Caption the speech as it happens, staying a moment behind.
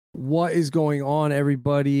What is going on,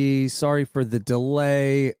 everybody? Sorry for the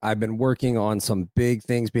delay. I've been working on some big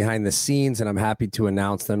things behind the scenes, and I'm happy to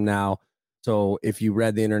announce them now. So if you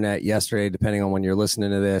read the internet yesterday, depending on when you're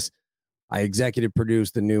listening to this, I executive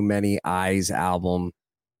produced the new Many Eyes album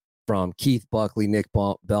from Keith Buckley, Nick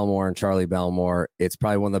Belmore, and Charlie Belmore. It's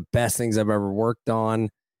probably one of the best things I've ever worked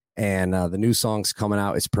on, and the new song's coming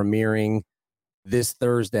out. It's premiering this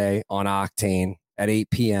Thursday on Octane at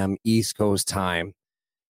 8 p.m. East Coast time.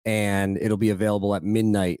 And it'll be available at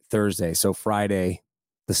midnight Thursday. So Friday,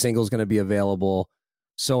 the single's going to be available.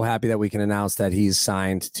 So happy that we can announce that he's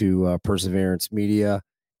signed to Perseverance Media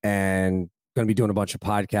and going to be doing a bunch of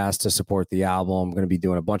podcasts to support the album. Going to be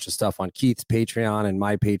doing a bunch of stuff on Keith's Patreon and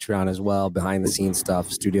my Patreon as well, behind the scenes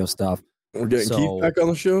stuff, studio stuff. We're getting Keith back on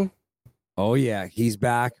the show. Oh yeah, he's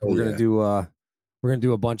back. We're going to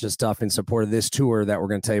do a bunch of stuff in support of this tour that we're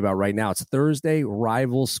going to tell you about right now. It's Thursday,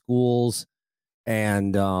 Rival Schools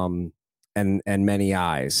and Many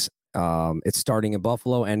Eyes. It's starting in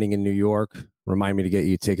Buffalo, ending in New York. Remind me to get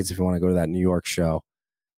you tickets if you want to go to that New York show.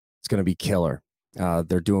 It's going to be killer.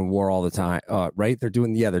 They're doing War all the time, right? They're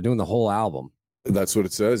doing the whole album. That's what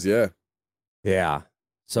it says. Yeah.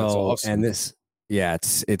 So, awesome. And it's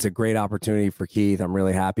a great opportunity for Keith. I'm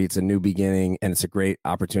really happy. It's a new beginning, and it's a great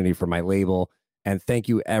opportunity for my label. And thank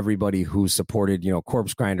you, everybody who supported,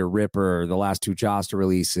 Corpse Grinder, Ripper, the last two Josta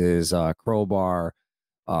releases, Crowbar,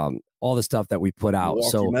 all the stuff that we put out.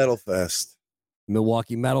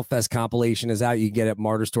 Milwaukee Metal Fest compilation is out. You can get it at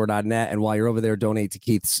martyrstore.net. And while you're over there, donate to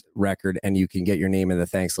Keith's record, and you can get your name in the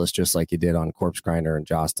thanks list just like you did on Corpse Grinder and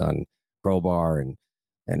Josta and Crowbar and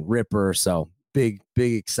Ripper. So big,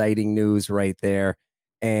 exciting news right there.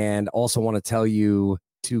 And also want to tell you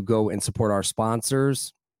to go and support our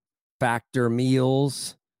sponsors. Factor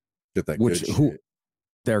Meals, get that good shit.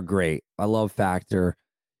 They're great. I love Factor.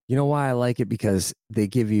 You know why I like it? Because they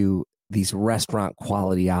give you these restaurant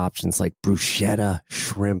quality options like bruschetta,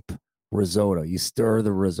 shrimp, risotto. You stir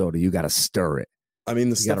the risotto. You got to stir it. I mean,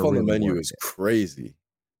 the stuff on the menu is crazy.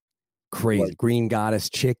 Like, Green Goddess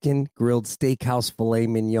chicken, grilled steakhouse filet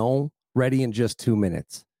mignon, ready in just 2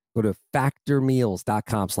 minutes. Go to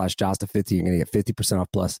factormeals.com/Josta50. You're going to get 50% off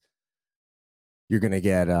plus. You're going to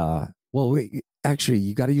get, actually,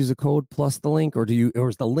 you got to use a code plus the link, or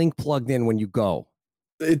is the link plugged in when you go?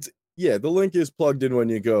 The link is plugged in when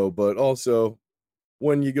you go, but also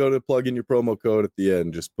when you go to plug in your promo code at the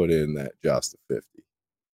end, just put in that Josta50.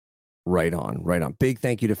 Right on. Big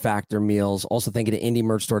thank you to Factor Meals. Also thank you to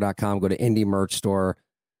indiemerchstore.com. Go to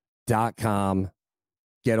indiemerchstore.com.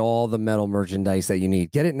 Get all the metal merchandise that you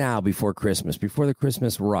need. Get it now before Christmas, before the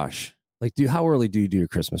Christmas rush. Like, how early do you do your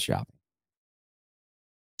Christmas shopping?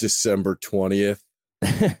 December 20th.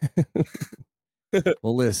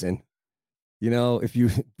 Well, listen, if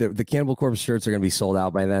the Cannibal Corpse shirts are going to be sold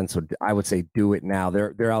out by then, so I would say do it now.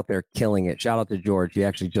 They're out there killing it. Shout out to George. He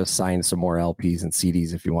actually just signed some more LPs and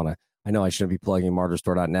CDs if you want to. I know I shouldn't be plugging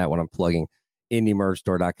martyrstore.net when I'm plugging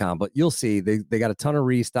indiemerchstore.com, but you'll see they got a ton of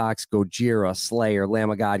restocks: Gojira, Slayer, Lamb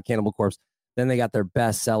of God, Cannibal Corpse. Then they got their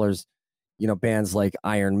best sellers, bands like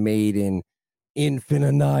Iron Maiden, Infant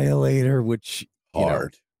Annihilator, which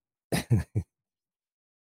hard.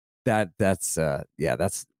 That's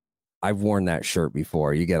I've worn that shirt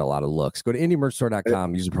before. You get a lot of looks. Go to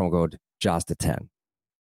indiemerchstore.com, use the promo code Josta10.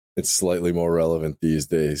 It's slightly more relevant these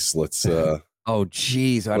days. Let's oh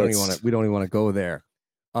geez, we don't even want to go there.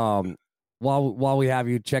 While we have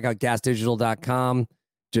you, check out gasdigital.com.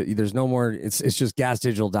 There's no more, it's just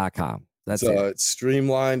gasdigital.com. That's it. It's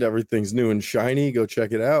streamlined, everything's new and shiny. Go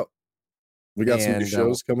check it out. We got some new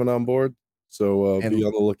shows coming on board. So be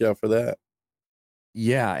on the lookout for that.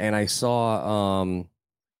 Yeah, and I saw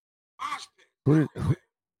who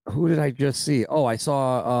did I just see? Oh, I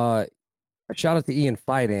saw a shout out to Ian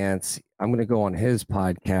Fidance. I'm gonna go on his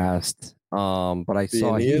podcast. But I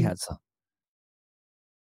saw he had some.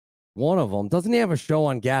 One of them. Doesn't he have a show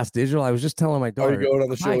on Gas Digital? I was just telling my daughter. Are you going on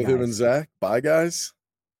the show with him and Zach? Bye, guys.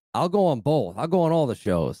 I'll go on both. I'll go on all the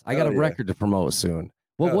shows. I got a record to promote soon.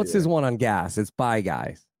 What's his one on Gas? It's Bye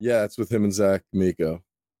Guys. Yeah, it's with him and Zach Miko.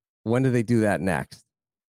 When do they do that next?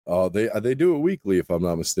 Oh, they do it weekly, if I'm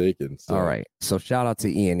not mistaken. So. All right. So shout out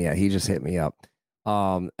to Ian. Yeah, he just hit me up.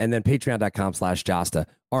 And then patreon.com/Josta.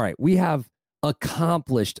 All right. We have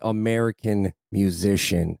accomplished American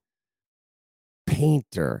musician,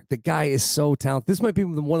 painter. The guy is so talented. This might be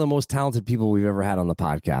one of the most talented people we've ever had on the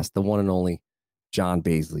podcast. The one and only John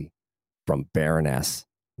Baizley from Baroness.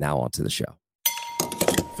 Now onto the show.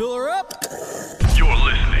 Fill her up. You're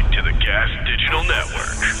listening to the Gas Digital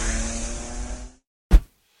Network.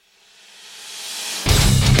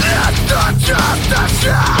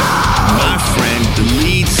 My friend, the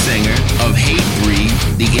lead singer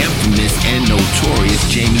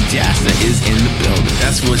Jasta is in the building.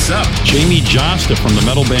 That's what's up. Jamie Jasta from the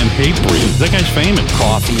metal band Hatebreed. That guy's famous.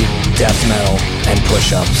 Coffee, death metal, and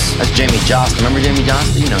push-ups. That's Jamie Jasta. Remember Jamie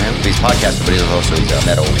Jasta? You know him. He's a podcaster, but he's a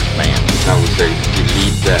metal man. I would say he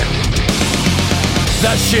leads that.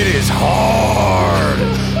 That shit is hard.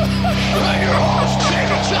 All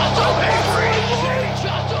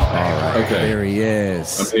right, Okay. there he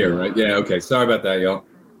is. I'm here, right? Yeah, okay. Sorry about that, y'all.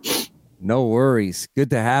 No worries. Good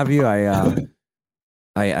to have you.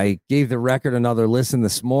 I gave the record another listen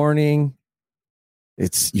this morning.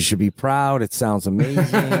 You should be proud. It sounds amazing.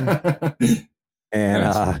 And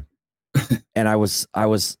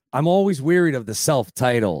I'm always wearied of the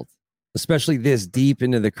self-titled, especially this deep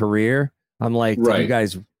into the career. I'm like, Right.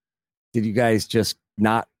 did you guys just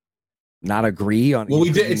not agree on? Well,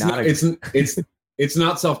 we did. It's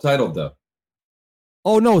not self-titled though.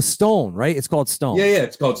 Oh no, Stone, right? It's called Stone. Yeah,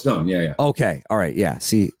 it's called Stone. Yeah. Okay, all right, yeah.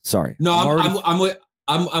 See, sorry. No,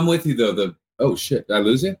 I'm with you though. Oh shit, did I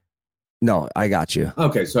lose you? No, I got you.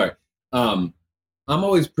 Okay, sorry. I'm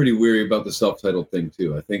always pretty weary about the self-titled thing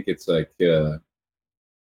too. I think it's like,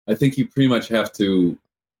 I think you pretty much have to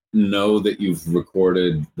know that you've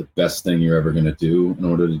recorded the best thing you're ever going to do in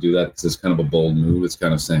order to do that. Because it's kind of a bold move. It's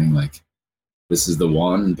kind of saying like, this is the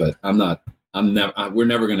one, but we're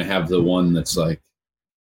never going to have the one that's like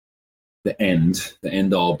the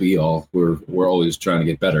end all be all. We're always trying to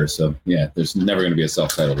get better. So yeah, there's never going to be a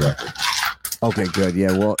self-titled record. Okay, good.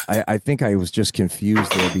 Yeah, well, I think I was just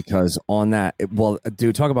confused there because on that,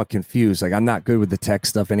 dude, talk about confused. Like, I'm not good with the tech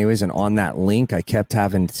stuff anyways, and on that link, I kept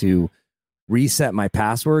having to reset my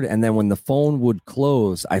password, and then when the phone would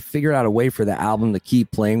close, I figured out a way for the album to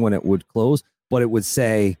keep playing when it would close, but it would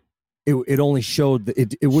say, it only showed,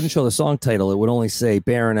 it wouldn't show the song title, it would only say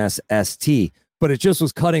Baroness ST, but it just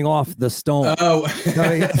was cutting off the Stone. Oh,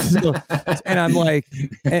 and I'm like,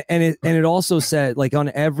 and it also said, like,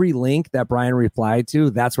 on every link that Brian replied to,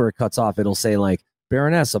 that's where it cuts off. It'll say like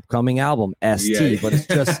Baroness upcoming album ST, but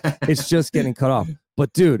it's just getting cut off.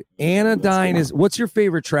 But dude, Anodyne is, what's your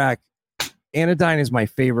favorite track? Anodyne is my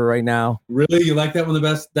favorite right now. Really, you like that one the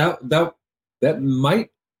best? That might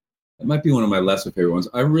be one of my lesser favorite ones.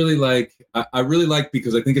 I really like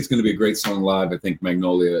because I think it's going to be a great song live. I think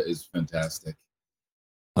Magnolia is fantastic.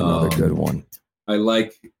 Another good one. I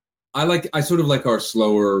sort of like our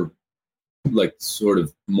slower, like sort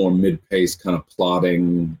of more mid-pace kind of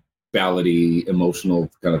plotting, ballady, emotional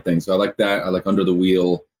kind of thing. So I like that. I like Under the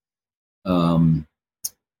Wheel. And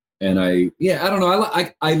I don't know.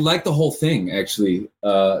 I like the whole thing, actually.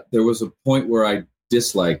 There was a point where I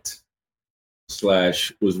disliked /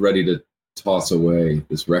 was ready to toss away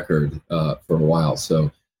this record for a while. So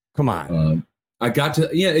come on. I got to,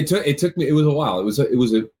 it took me, it was a while.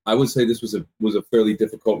 I would say this was a fairly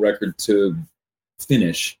difficult record to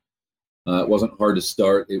finish. It wasn't hard to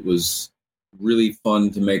start. It was really fun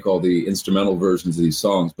to make all the instrumental versions of these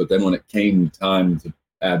songs. But then when it came time to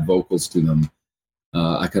add vocals to them,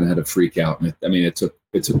 I kind of had to freak out. And it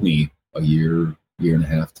took me a year and a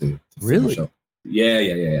half to really? Finish up. Yeah.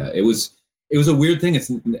 It was a weird thing. It's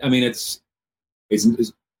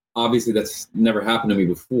obviously that's never happened to me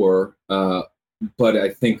before. But I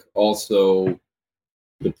think also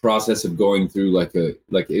the process of going through it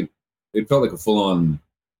felt like a full on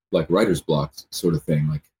like writer's block sort of thing.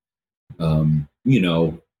 Like, and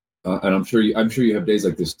I'm sure you have days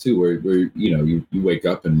like this too, where you wake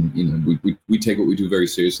up and we take what we do very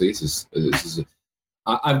seriously.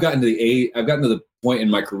 I've gotten to the point in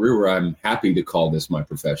my career where I'm happy to call this my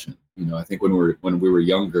profession. I think when we were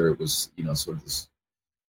younger, it was sort of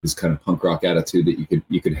this kind of punk rock attitude that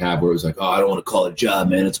you could have, where it was like, oh, I don't want to call it a job,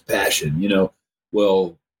 man, it's a passion.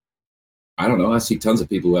 Well, I don't know. I see tons of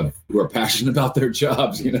people who are passionate about their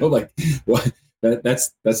jobs. Like what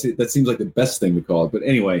that seems like the best thing to call it. But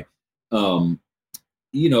anyway, some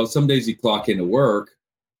days you clock into work,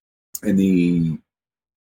 and the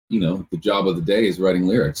job of the day is writing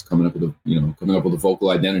lyrics, coming up with a vocal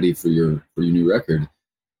identity for your new record,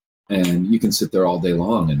 and you can sit there all day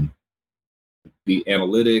long and be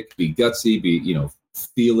analytic, be gutsy,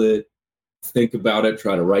 feel it, think about it,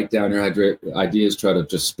 try to write down your ideas, try to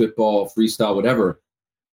just spitball, freestyle, whatever.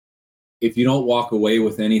 If you don't walk away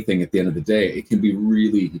with anything at the end of the day, it can be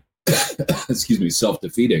really,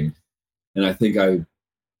 self-defeating. And I think I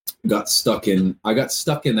got stuck in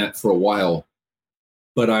that for a while,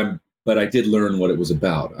 but I did learn what it was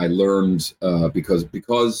about. I learned because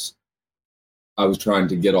I was trying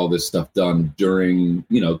to get all this stuff done during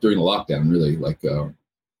the lockdown, really. Like I'll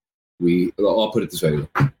put it this way,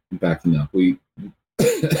 backing up. We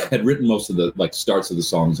had written most of the starts of the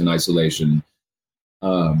songs in isolation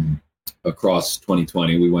across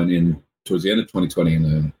 2020. We went in towards the end of 2020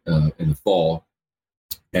 in the fall,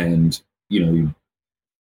 and we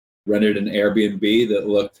rented an Airbnb that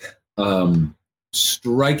looked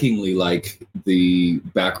strikingly like the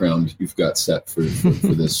background you've got set for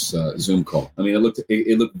this Zoom call. I mean, it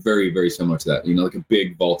looked very, very similar to that. Like a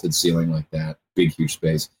big vaulted ceiling like that, big, huge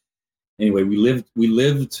space. Anyway, we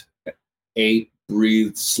lived, ate,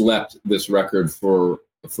 breathed, slept this record for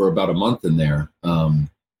about a month in there.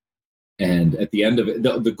 And at the end of it,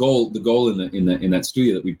 the goal in that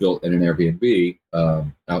studio that we built at an Airbnb out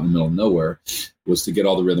in the middle of nowhere was to get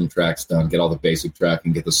all the rhythm tracks done, get all the basic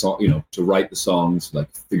tracking, get the song, to write the songs,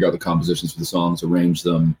 like figure out the compositions for the songs, arrange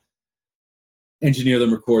them, engineer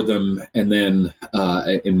them, record them, and then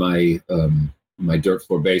in my dirt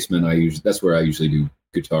floor basement, that's where I usually do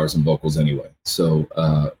guitars and vocals anyway. So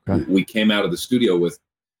we came out of the studio with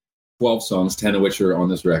 12 songs, 10 of which are on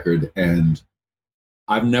this record, and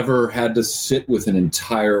I've never had to sit with an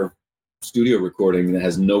entire studio recording that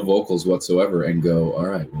has no vocals whatsoever and go, all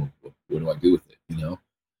right, well, what do I do with it?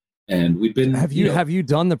 And we've been. Have you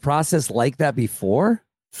done the process like that before?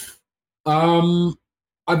 We've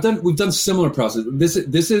done similar process.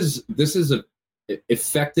 This is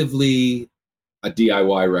effectively a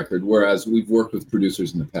DIY record, whereas we've worked with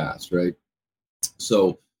producers in the past, right?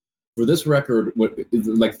 So for this record,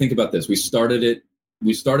 think about this. We started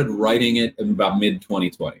writing it in about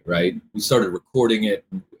mid-2020, right? We started recording it,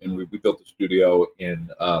 and we built the studio in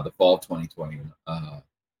the fall of 2020,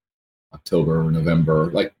 October or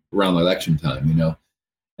November, like around election time,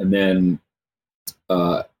 and then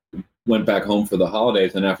went back home for the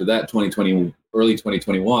holidays. And after that, early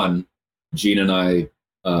 2021, Gene and I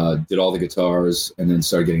did all the guitars and then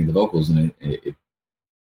started getting the vocals. And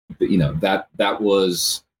that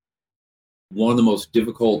was one of the most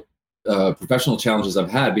difficult professional challenges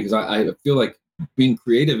I've had, because I feel like being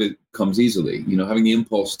creative, it comes easily. Having the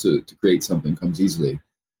impulse to create something comes easily.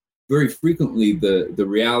 Very frequently, the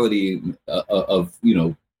reality of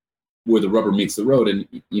where the rubber meets the road, and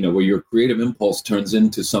where your creative impulse turns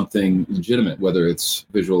into something legitimate, whether it's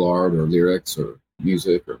visual art or lyrics or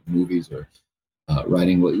music or movies or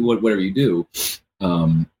writing, whatever you do.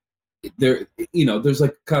 There's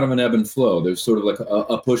like kind of an ebb and flow. There's sort of like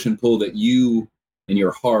a push and pull that you and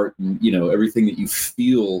your heart and everything that you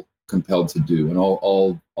feel compelled to do, and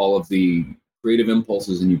all of the creative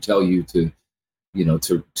impulses, and you tell you to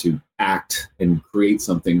act and create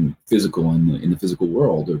something physical in the physical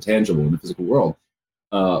world, or tangible in the physical world.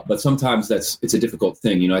 But sometimes it's a difficult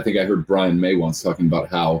thing. I think I heard Brian May once talking about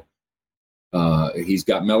how he's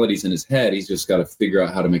got melodies in his head. He's just got to figure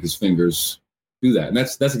out how to make his fingers do that. And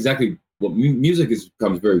that's exactly what music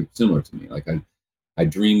becomes very similar to me. Like I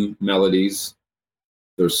dream melodies.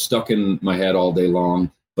 They're stuck in my head all day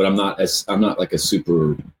long, but I'm not a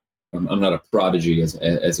prodigy as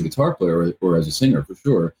a guitar player or as a singer, for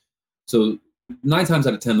sure. So 9 times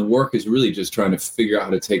out of 10, the work is really just trying to figure out how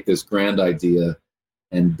to take this grand idea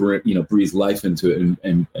and breathe life into it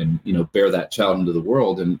and bear that child into the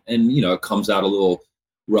world. And it comes out a little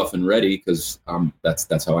rough and ready, because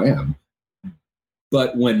that's how I am.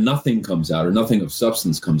 But when nothing comes out, or nothing of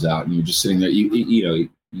substance comes out, and you're just sitting there, you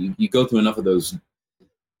go through enough of those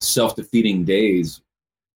self-defeating days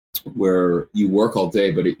where you work all day,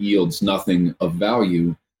 but it yields nothing of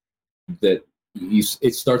value, that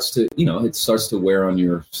it starts to wear on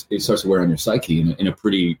your psyche in a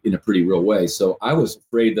pretty real way. So I was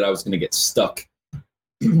afraid that I was going to get stuck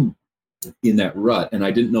in that rut, and I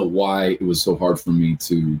didn't know why it was so hard for me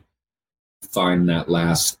to find that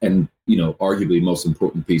last and arguably most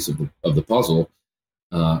important piece of the puzzle.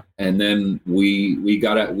 And then we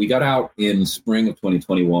got out in spring of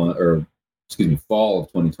 2021, or fall of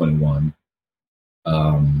 2021,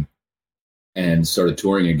 and started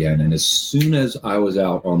touring again. And as soon as I was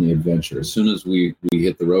out on the adventure, as soon as we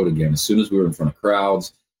hit the road again, as soon as we were in front of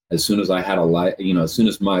crowds, as soon as I had a life, as soon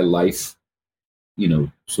as my life,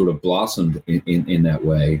 sort of blossomed in that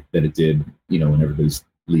way that it did, when everybody's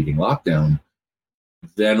leaving lockdown,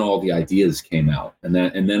 then all the ideas came out. And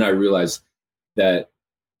then I realized that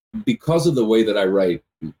because of the way that I write,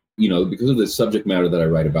 because of the subject matter that I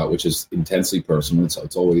write about, which is intensely personal,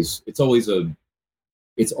 it's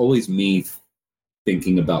always me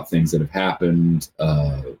thinking about things that have happened,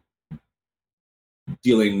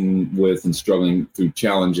 dealing with and struggling through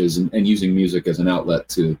challenges, and using music as an outlet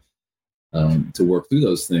to work through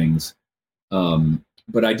those things.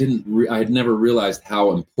 But I had never realized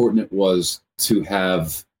how important it was to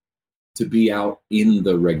be out in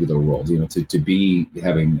the regular world, to be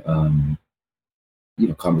having,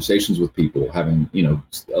 conversations with people, having,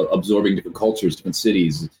 absorbing different cultures, different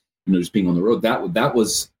cities, just being on the road. That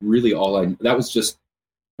was really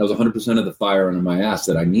that that was 100% of the fire under my ass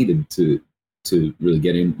that I needed to really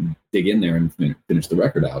dig in there and finish the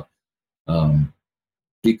record out.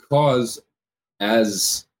 Because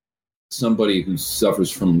as somebody who suffers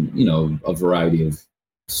from, a variety of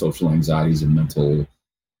social anxieties and mental,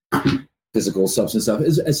 physical, substance stuff,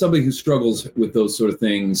 as somebody who struggles with those sort of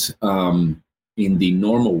things in the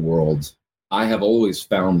normal world, I have always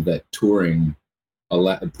found that touring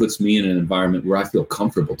puts me in an environment where I feel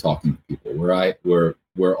comfortable talking to people,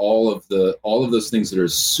 where all of those things that are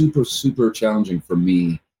super, super challenging for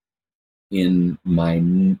me in my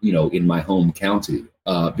home county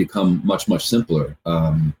become much, much simpler.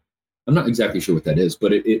 I'm not exactly sure what that is,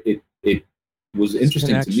 but it was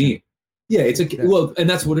interesting to me. Yeah, and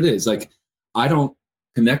that's what it is. Like, I don't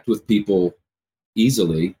connect with people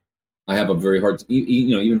easily. I have a very hard,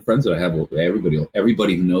 even friends that I have,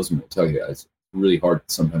 everybody who knows me will tell you it's really hard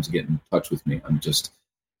sometimes to get in touch with me.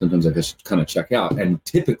 Sometimes I just kind of check out. And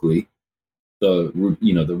typically the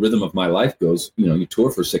rhythm of my life goes, you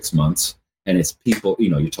tour for 6 months and it's people,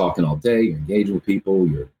 you're talking all day, you're engaging with people,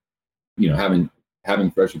 you're,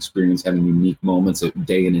 having fresh experience, having unique moments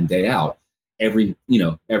day in and day out. Every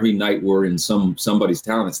night we're in somebody's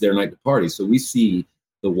town, it's their night to party. So we see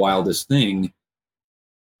the wildest thing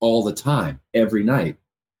all the time, every night.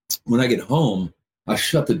 When I get home, I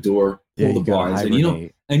shut the door, pull the blinds,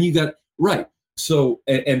 and you got right. So,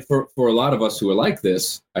 and for a lot of us who are like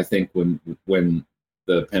this, I think when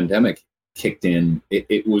the pandemic kicked in,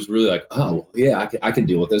 it was really like, oh yeah, I can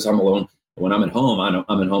deal with this. I'm alone. When I'm at home,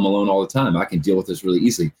 I'm at home alone all the time. I can deal with this really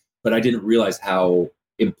easily. But I didn't realize how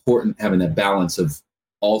important having that balance of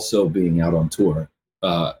also being out on tour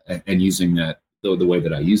and using that the way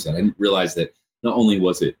that I use that. I didn't realize that not only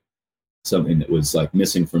was it something that was like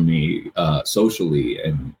missing from me socially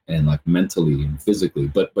and like mentally and physically,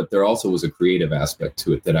 but there also was a creative aspect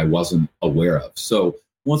to it that I wasn't aware of. So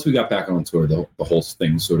once we got back on tour, the whole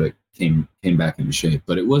thing sort of came back into shape.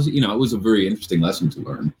 But it was a very interesting lesson to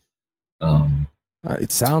learn.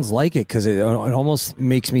 It sounds like it, because it almost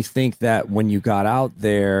makes me think that when you got out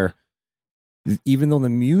there, even though the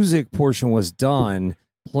music portion was done,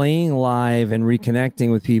 playing live and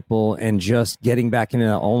reconnecting with people and just getting back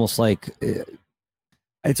into almost like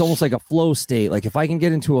it's almost like a flow state. Like if I can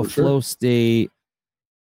get into a flow state,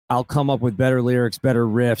 I'll come up with better lyrics, better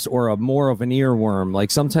riffs, or more of an earworm.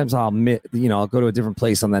 Like sometimes I'll go to a different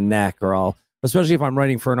place on the neck, or especially if I'm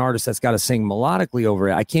writing for an artist that's got to sing melodically over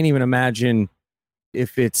it. I can't even imagine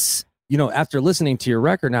if it's, after listening to your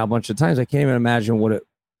record now a bunch of times, I can't even imagine what it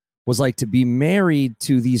was like to be married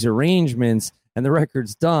to these arrangements and the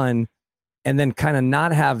record's done, and then kind of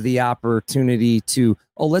not have the opportunity to,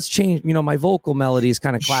 let's change, my vocal melody is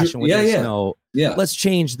kind of clashing with this note. Yeah. Let's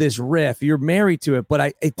change this riff. You're married to it,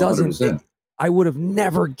 but it doesn't, I would have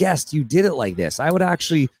never guessed you did it like this. I would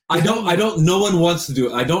actually, no one wants to do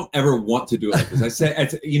it. I don't ever want to do it like this. I say,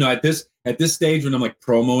 at this stage when I'm like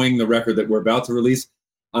promoting the record that we're about to release,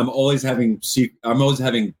 I'm always having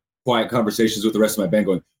quiet conversations with the rest of my band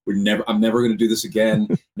going, I'm never going to do this again.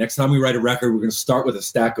 Next time we write a record, we're going to start with a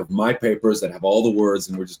stack of my papers that have all the words,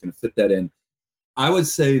 and we're just going to fit that in. I would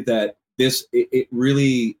say that it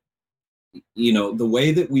really, the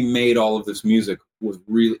way that we made all of this music was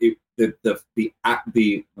really let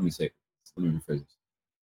me rephrase this.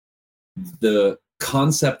 The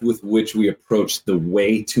concept with which we approached the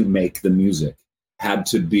way to make the music had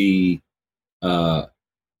to be,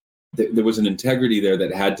 there was an integrity there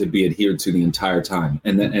that had to be adhered to the entire time.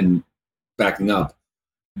 And backing up,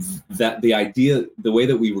 that the idea, the way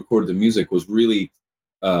that we recorded the music was really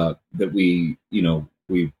that we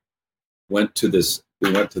went to this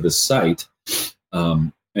site,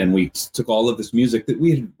 and we took all of this music that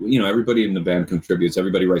we had, everybody in the band contributes,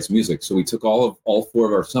 everybody writes music. So we took all 4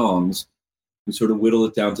 of our songs, we sort of whittled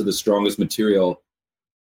it down to the strongest material,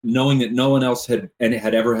 knowing that no one else had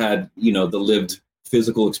ever had, the lived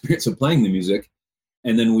physical experience of playing the music.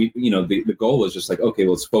 And then we, the goal was just like, okay,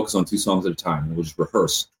 let's focus on 2 songs at a time. And we'll just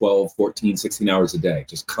rehearse 12, 14, 16 hours a day,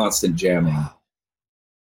 just constant jamming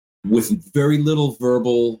with very little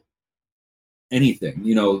verbal anything.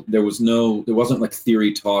 There wasn't like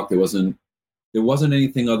theory talk. There wasn't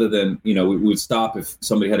anything other than, we would stop if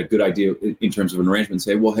somebody had a good idea in terms of an arrangement and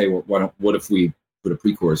say, well, hey, what if we put a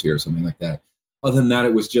pre-chorus here or something like that? Other than that,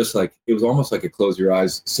 it was just like, it was almost like a close your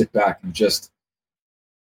eyes, sit back and just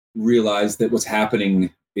realize that what's happening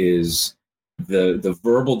is the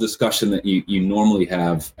verbal discussion that you normally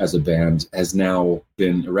have as a band has now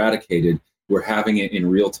been eradicated. We're having it in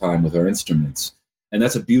real time with our instruments. And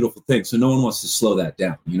that's a beautiful thing. So no one wants to slow that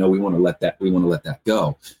down. We want to let that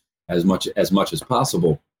go as much as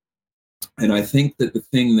possible. And I think that the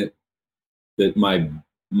thing that my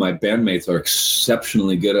my bandmates are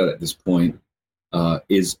exceptionally good at this point,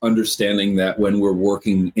 is understanding that when we're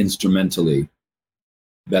working instrumentally,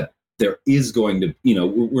 that there is going to,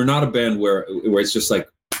 we're not a band where it's just like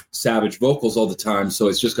savage vocals all the time. So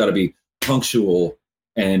it's just got to be punctual,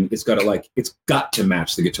 and it's got to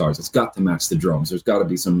match the guitars. It's got to match the drums. There's got to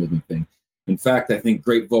be some rhythm thing. In fact, I think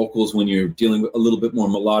great vocals, when you're dealing with a little bit more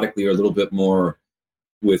melodically or a little bit more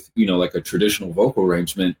with, like a traditional vocal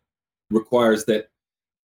arrangement, requires that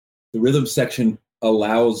the rhythm section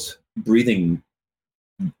allows breathing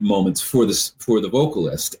moments for the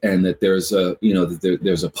vocalist, and that there's a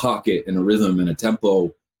there's a pocket and a rhythm and a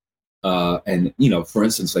tempo, and for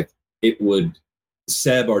instance, like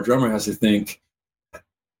Seb, our drummer, has to think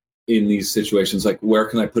in these situations, like, where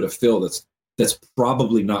can I put a fill that's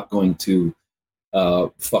probably not going to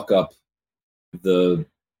fuck up the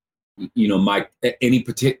my any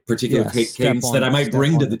particular cadence that I might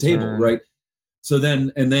bring to the table, right? So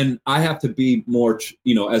then I have to be more,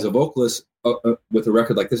 as a vocalist with a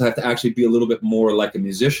record like this, I have to actually be a little bit more like a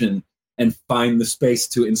musician and find the space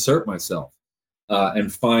to insert myself,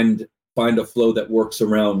 and find a flow that works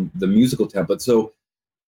around the musical template. So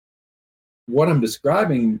what I'm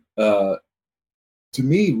describing, to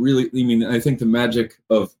me, really, I think the magic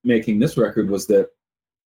of making this record was that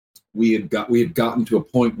we had gotten to a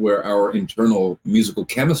point where our internal musical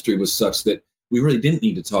chemistry was such that we really didn't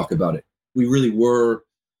need to talk about it. We really were,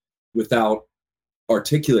 without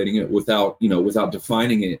articulating it, without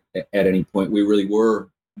defining it at any point, we really were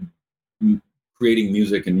creating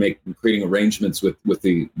music and creating arrangements with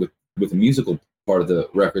the musical part of the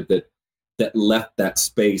record that left that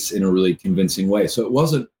space in a really convincing way. So it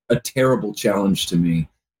wasn't a terrible challenge to me,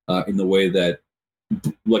 in the way that,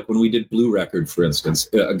 like when we did Blue Record, for instance,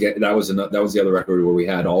 again, that was the other record where we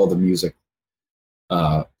had all the music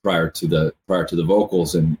prior to the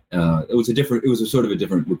vocals, and it was a sort of a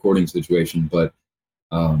different recording situation. But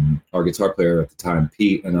our guitar player at the time,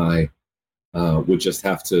 Pete, and I would just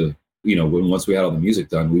have to, once we had all the music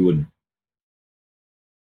done, we would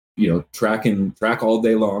track all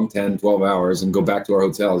day long, 10, 12 hours, and go back to our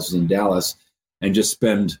hotel. This was in Dallas, and just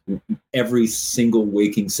spend every single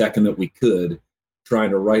waking second that we could trying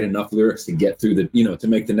to write enough lyrics to get through to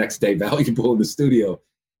make the next day valuable in the studio.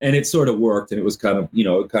 And it sort of worked, and it was kind of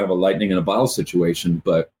a lightning in a bottle situation.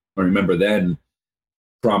 But I remember then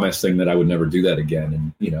promising that I would never do that again.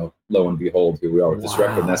 And, lo and behold, here we are with this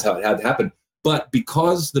record, and that's how it had to happen. But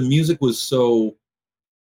because the music was so,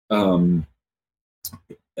 it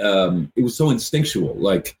was so instinctual,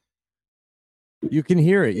 like, you can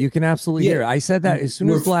hear it. You can absolutely hear it. I said that as soon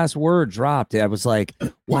as the last word dropped, I was like,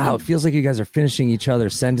 wow, it feels like you guys are finishing each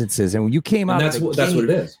other's sentences. And when you came out, that's what it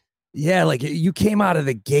is. Yeah, like you came out of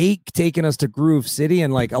the gate taking us to Groove City.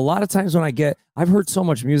 And like a lot of times when I've heard so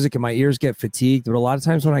much music and my ears get fatigued, but a lot of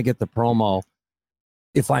times when I get the promo,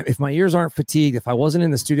 if my ears aren't fatigued, if I wasn't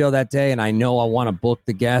in the studio that day and I know I want to book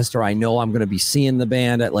the guest, or I know I'm going to be seeing the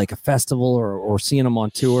band at like a festival or seeing them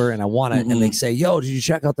on tour, and I want to, and they say, yo, did you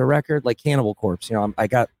check out the record? Like Cannibal Corpse, I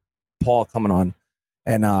got Paul coming on,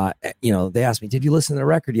 and they asked me, did you listen to the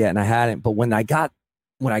record yet? And I hadn't. But when I got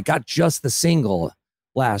just the single,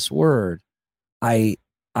 Last Word, I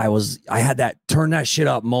had that turn that shit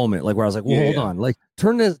up moment, like where I was like, well, hold on, like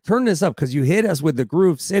turn this up, because you hit us with the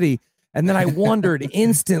Groove City. And then I wondered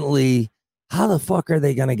instantly, how the fuck are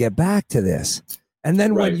they going to get back to this? And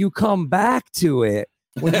then when you come back to it,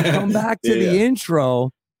 the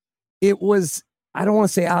intro, it was, I don't want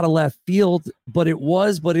to say out of left field, but it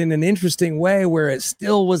was, but in an interesting way where it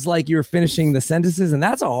still was like you're finishing the sentences. And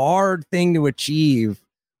that's a hard thing to achieve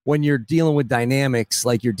when you're dealing with dynamics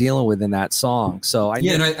like you're dealing with in that song. So I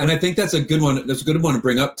think that's a good one. That's a good one to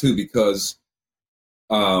bring up too, because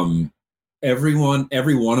every one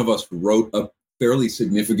of us wrote a fairly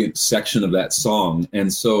significant section of that song.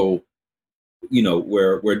 And so,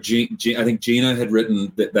 where I think Gina had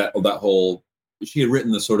written that whole, she had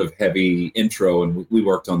written the sort of heavy intro, and we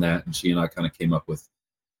worked on that, and she and I kind of came up with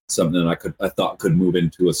something that I thought could move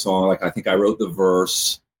into a song. Like, I think I wrote the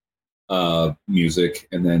verse music,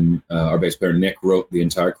 and then our bass player Nick wrote the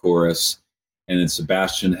entire chorus. And then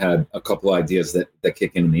Sebastian had a couple ideas that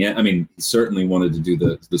kick in the end. I mean, he certainly wanted to do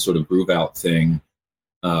the sort of groove out thing,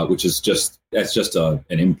 which is just an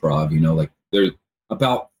improv. Like there's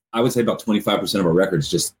I would say about 25% of our records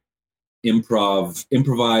just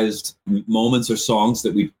improvised moments or songs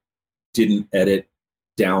that we didn't edit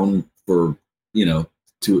down for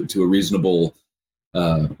to a reasonable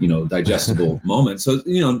digestible moment. So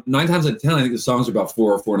 9 times out of 10, I think the songs are about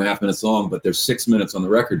 4 or 4.5 minutes long, but there's 6 minutes on the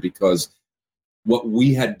record, because what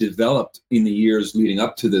we had developed in the years leading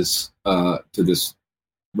up to this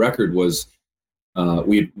record was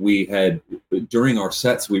we had during our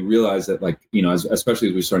sets, we realized that, like, you know, especially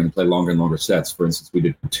as we were starting to play longer and longer sets. For instance, we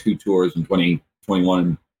did 2 tours in 2021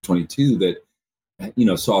 and 22 that, you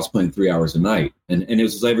know, saw us playing 3 hours a night, and it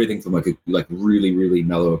was everything from like really, really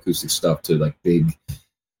mellow acoustic stuff to like big,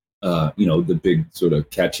 you know, the big sort of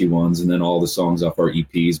catchy ones, and then all the songs off our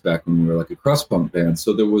EPs back when we were like a crust punk band.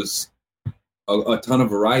 So there was a ton of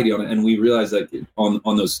variety on it, and we realized that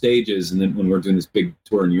on those stages, and then when we were doing this big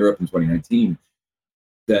tour in Europe in 2019,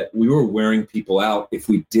 that we were wearing people out if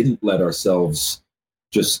we didn't let ourselves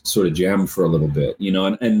just sort of jam for a little bit, you know.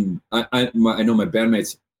 And I know my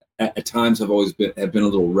bandmates at times have been a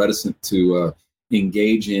little reticent to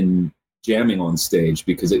engage in jamming on stage,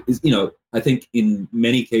 because it is, you know, I think in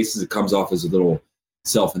many cases it comes off as a little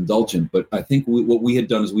self-indulgent. But I think what we had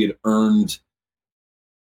done is we had earned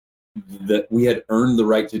the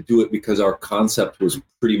right to do it, because our concept was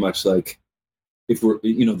pretty much like, if we're,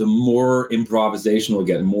 you know, the more improvisational we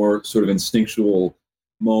get, the more sort of instinctual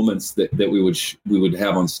moments that we would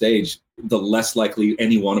have on stage, the less likely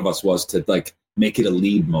any one of us was to like make it a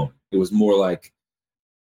lead moment. It was more like,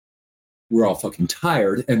 we're all fucking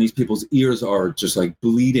tired, and these people's ears are just like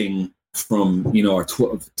bleeding from, you know, our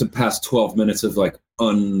past 12 minutes of like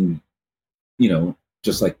you know,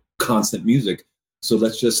 just like constant music. So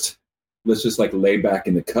let's just like lay back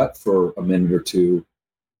in the cut for a minute or two.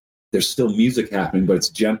 There's still music happening, but it's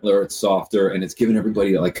gentler, it's softer, and it's giving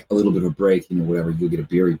everybody like a little bit of a break. You know, whatever, you'll get a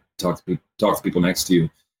beer, you talk to people next to you.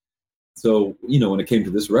 So, you know, when it came to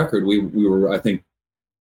this record, we were, I think,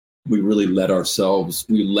 we really let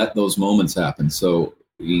those moments happen. So,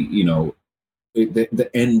 you know, the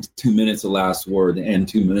end 2 minutes of Last Word, the end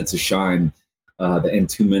 2 minutes of Shine, the end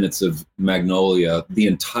 2 minutes of Magnolia, the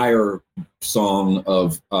entire song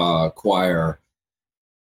of Choir,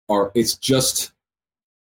 it's just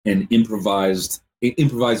an improvised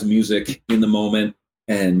music in the moment,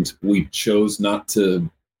 and we chose not to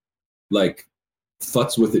like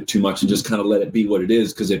futz with it too much and just kind of let it be what it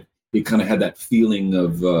is, because it kind of had that feeling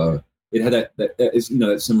of it had that is, you know,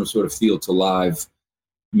 that similar sort of feel to live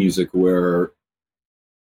music, where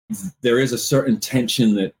there is a certain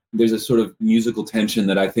tension, there's a sort of musical tension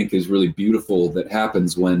that I think is really beautiful, that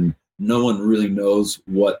happens when no one really knows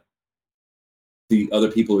what the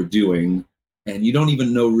other people are doing, and you don't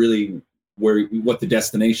even know really what the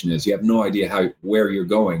destination is. You have no idea where you're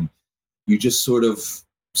going. You just sort of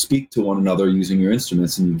speak to one another using your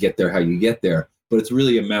instruments, and you get there how you get there. But it's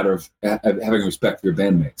really a matter of having respect for your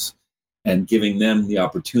bandmates and giving them the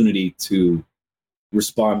opportunity to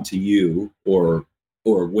respond to you, or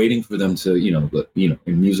waiting for them to, you know,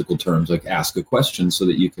 in musical terms, like ask a question so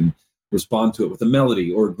that you can respond to it with a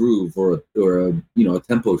melody or a groove or a, you know, a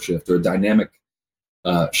tempo shift or a dynamic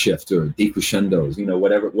shift or decrescendos, you know,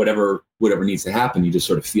 whatever needs to happen. You just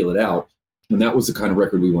sort of feel it out. And that was the kind of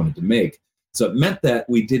record we wanted to make. So it meant that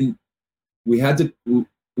we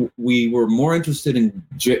were more interested in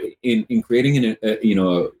creating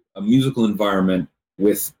a musical environment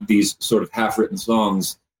with these sort of half-written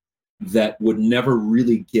songs that would never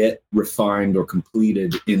really get refined or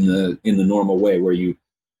completed in the normal way, where you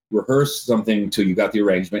rehearse something till you got the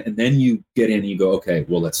arrangement, and then you get in and you go, okay,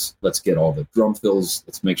 well, let's get all the drum fills,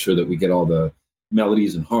 let's make sure that we get all the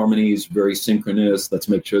melodies and harmonies very synchronous, let's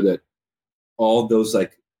make sure that all those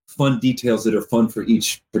like fun details that are fun for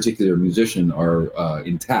each particular musician are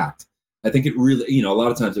intact. I think it really, you know, a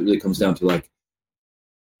lot of times it really comes down to like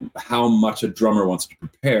how much a drummer wants to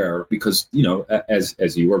prepare, because, you know,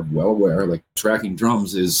 as you are well aware, like tracking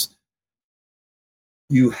drums is,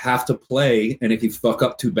 you have to play, and if you fuck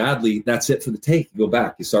up too badly, that's it for the take. You go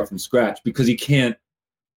back, you start from scratch, because you can't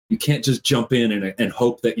just jump in and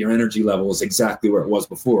hope that your energy level is exactly where it was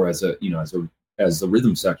before as a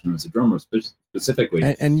rhythm section, as a drummer specifically.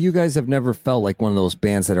 And you guys have never felt like one of those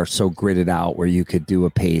bands that are so gridded out where you could do a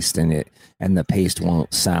paste and the paste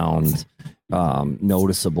won't sound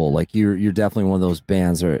noticeable. Like you're definitely one of those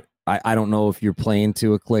bands, or I don't know if you're playing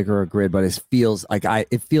to a click or a grid, but it feels like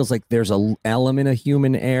there's an element of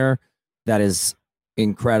human air that is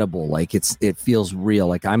incredible. Like it feels real.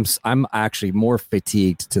 Like I'm actually more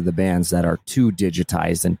fatigued to the bands that are too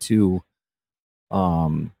digitized and too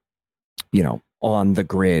you know, on the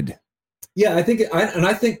grid. Yeah, I think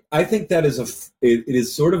that it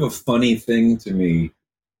is sort of a funny thing to me,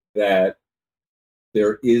 that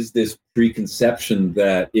there is this preconception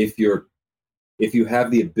that if you have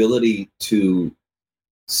the ability to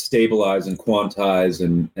stabilize and quantize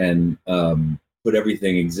and put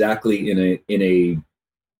everything exactly in a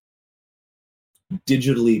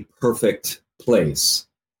digitally perfect place,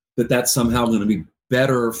 that's somehow going to be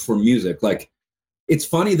better for music. Like it's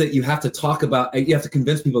funny that you have to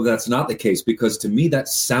convince people that's not the case, because to me that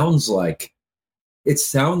sounds like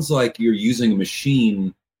you're using a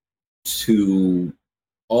machine to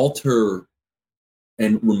alter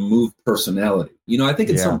and remove personality. I think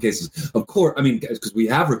in some cases, of course, I mean, because we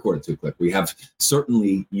have recorded to a clip, we have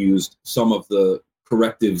certainly used some of the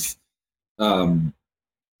corrective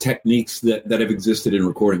techniques that have existed in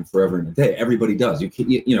recording forever and a day. Everybody does. You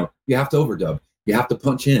have to overdub. You have to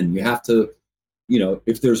punch in. You have to,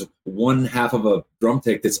 if there's one half of a drum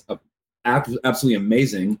take that's absolutely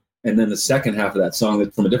amazing, and then the second half of that song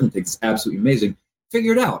that's from a different take is absolutely amazing,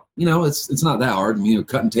 figure it out. It's not that hard.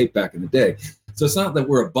 Cut and tape back in the day. So it's not that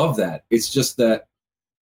we're above that. It's just that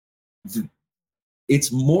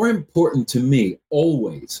it's more important to me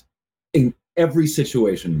always in every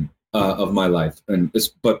situation of my life,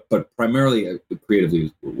 but primarily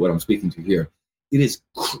creatively, what I'm speaking to here. It is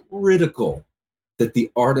critical that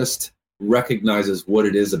the artist recognizes what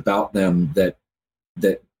it is about them that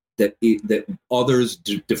others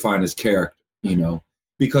define as character.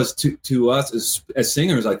 Because to us as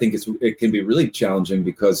singers, I think it can be really challenging,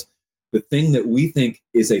 because the thing that we think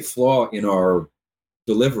is a flaw in our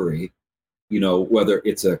delivery, whether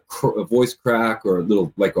it's a voice crack or a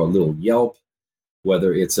little yelp,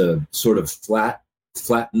 whether it's a sort of flat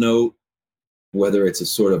note, whether it's a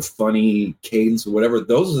sort of funny cadence or whatever,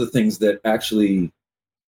 those are the things that actually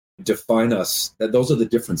define us. Those are the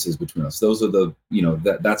differences between us. Those are the,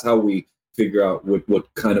 that's how we figure out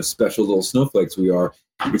what kind of special little snowflakes we are.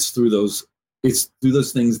 It's through those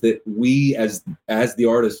things that we as the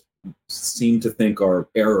artist seem to think are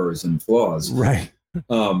errors and flaws. Right.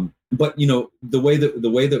 But the way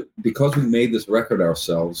that because we made this record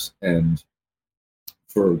ourselves, and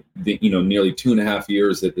for the nearly 2.5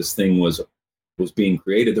 years that this thing was being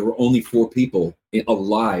created, there were only 4 people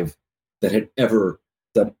alive that had ever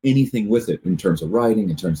done anything with it in terms of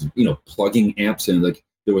writing, in terms of plugging amps in. Like,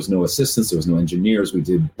 there was no assistants, there was no engineers. We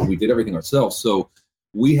did everything ourselves. So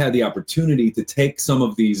we had the opportunity to take some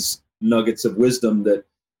of these nuggets of wisdom that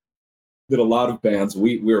a lot of bands,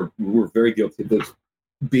 we're very guilty of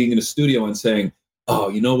being in a studio and saying, oh,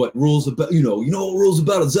 you know what rules about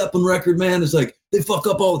a Zeppelin record, man? It's like, they fuck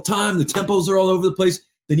up all the time. The tempos are all over the place.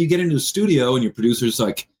 Then you get into the studio and your producer's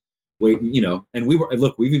like, wait, and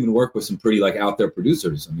we've even worked with some pretty out there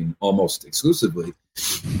producers. I mean, almost exclusively.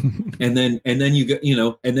 and then you get,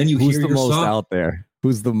 and then you Who's hear the your most song. out there?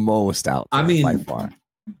 Who's the most out there? I mean, by far?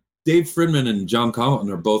 Dave Fridman and John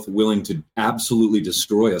Collin are both willing to absolutely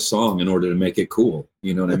destroy a song in order to make it cool.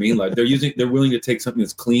 You know what I mean? Like, they're willing to take something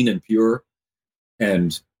that's clean and pure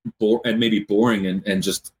and maybe boring and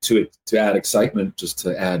just to add excitement, just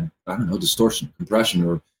to add, I don't know, distortion, compression,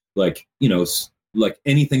 or like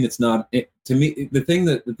anything that's not, to me, the thing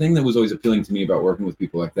that was always appealing to me about working with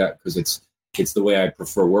people like that, because it's the way I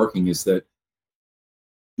prefer working, is that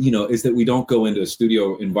we don't go into a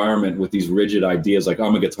studio environment with these rigid ideas like,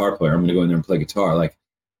 I'm a guitar player, I'm going to go in there and play guitar. Like,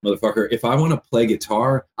 motherfucker, if I want to play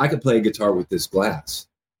guitar, I could play a guitar with this glass.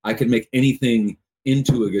 I could make anything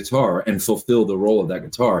into a guitar and fulfill the role of that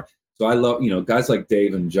guitar. So I love, guys like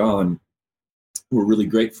Dave and John were really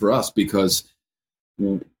great for us, because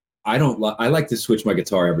I like to switch my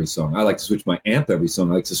guitar every song. I like to switch my amp every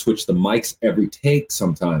song. I like to switch the mics every take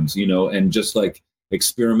sometimes, and just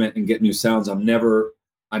experiment and get new sounds.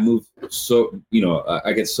 I move so,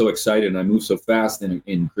 I get so excited and I move so fast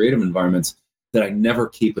in creative environments that I never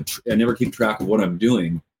keep track of what I'm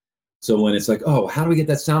doing. So when it's like, oh, how do we get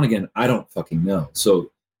that sound again? I don't fucking know. So,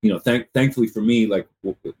 thankfully for me,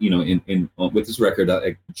 with this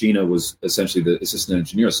record, Gina was essentially the assistant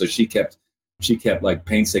engineer. So she kept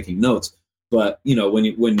painstaking notes. But, when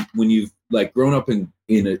you've grown up in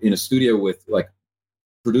a studio with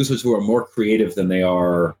producers who are more creative than they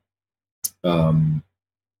are,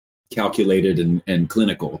 calculated and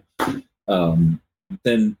clinical,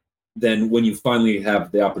 then when you finally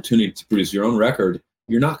have the opportunity to produce your own record,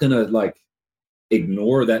 you're not gonna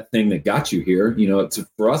ignore that thing that got you here.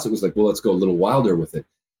 For us, it was well, let's go a little wilder with it.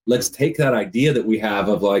 Let's take that idea that we have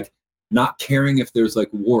of not caring if there's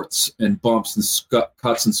warts and bumps and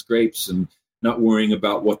cuts and scrapes, and not worrying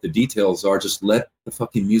about what the details are. Just let the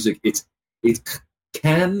fucking music. It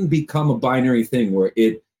can become a binary thing where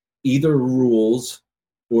it either rules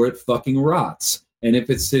or it fucking rots. And if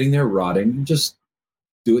it's sitting there rotting, just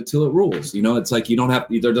do it till it rules. It's you don't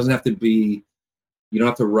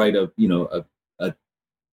have to write a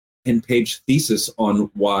 10-page thesis on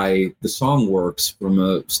why the song works from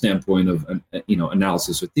a standpoint of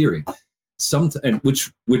analysis or theory.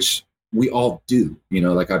 Which we all do.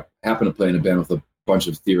 I happen to play in a band with a bunch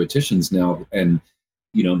of theoreticians now, and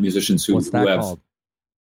musicians who What's that have. called?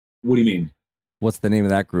 What do you mean? What's the name of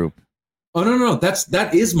that group? Oh no, that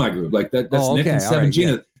is my group. Like that's Nick and Seven right,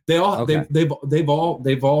 Gina. yeah. They all Okay. they've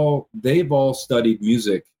all studied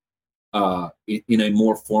music in a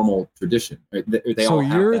more formal tradition. They So all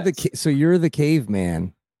have you're that. so you're the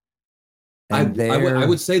caveman. I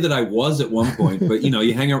would say that I was at one point, but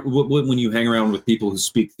you hang out when you hang around with people who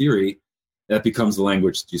speak theory, that becomes the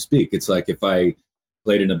language that you speak. It's like if I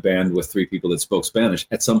played in a band with 3 people that spoke Spanish,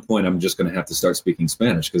 at some point I'm just going to have to start speaking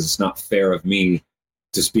Spanish because it's not fair of me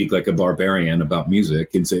to speak like a barbarian about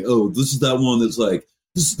music and say, oh, this is that one that's like,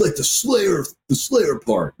 this is like the Slayer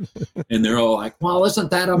part. And they're all like, well,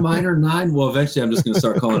 isn't that a minor 9? Well, eventually I'm just going to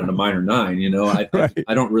start calling it a minor 9. Right.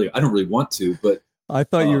 I don't really want to, but I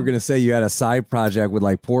thought you were going to say you had a side project with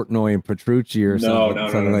like Portnoy and Petrucci or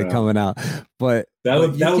something coming out, but that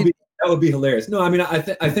would be hilarious. No, I mean, I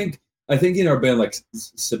think in our band, like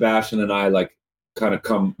Sebastian and I, like kind of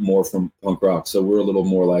come more from punk rock, so we're a little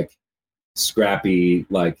more like scrappy,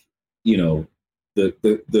 like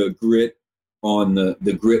the grit on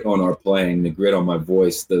the grit on our playing, the grit on my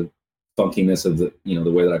voice, the funkiness of the the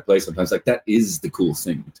way that I play sometimes, like that is the cool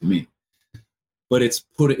thing to me. But it's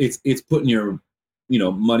putting your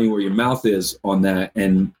money where your mouth is on that,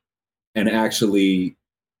 and actually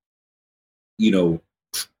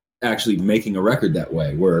actually making a record that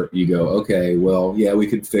way, where you go, okay, well, yeah, we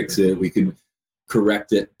could fix it, we could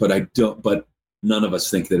correct it, but none of us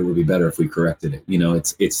think that it would be better if we corrected it.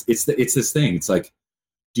 It's this thing. It's like,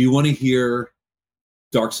 do you want to hear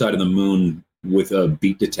Dark Side of the Moon with a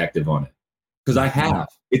beat detective on it? Because I have.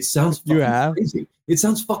 It sounds fucking crazy. It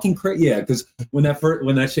sounds fucking crazy. Yeah, because when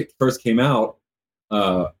that shit first came out,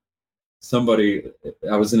 I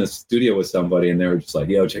was in a studio with somebody and they were just like,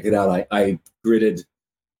 yo, check it out. I gritted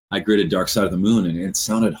Dark Side of the Moon and it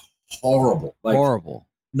sounded horrible. Like horrible.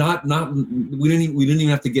 Not we didn't even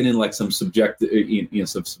have to get in like some subjective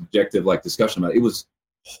like discussion about it. It was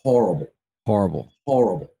horrible.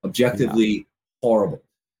 Objectively horrible.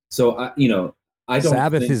 So I don't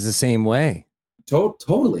Sabbath think is the same way.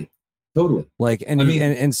 Totally. Like,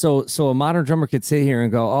 and so a modern drummer could sit here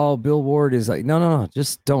and go, "Oh, Bill Ward is like, no,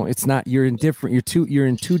 just don't. It's not. You're in different. You're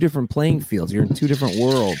in 2 different playing fields. You're in 2 different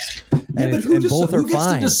worlds, and both are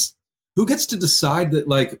fine." Who gets to decide that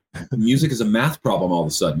like music is a math problem all of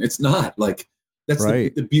a sudden? It's not. Like that's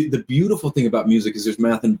right. The beautiful thing about music is there's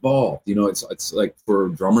math involved. It's like for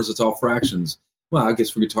drummers it's all fractions. Well, I guess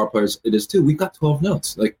for guitar players it is too. We've got 12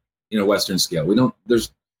 notes, like Western scale. We don't.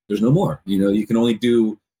 There's no more. You can only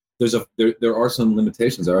do. There are some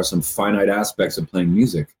limitations. There are some finite aspects of playing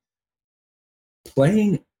music.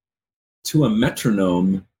 Playing to a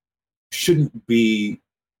metronome shouldn't be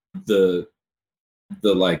the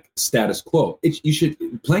like status quo.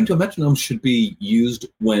 Playing to a metronome should be used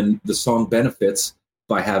when the song benefits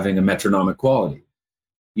by having a metronomic quality.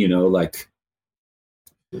 Like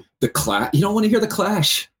the Clash. You don't want to hear the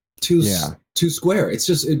Clash two square. It's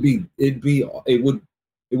just it would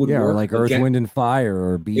work, or like Earth, Wind and Fire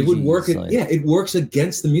or Bee Gees. It would work. It works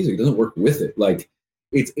against the music. It doesn't work with it. Like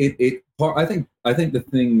I think the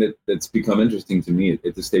thing that's become interesting to me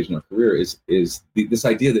at this stage in our career is this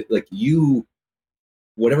idea that like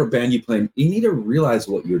whatever band you play, you need to realize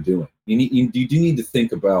what you're doing. You do need to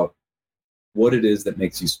think about what it is that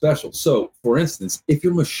makes you special. So, for instance, if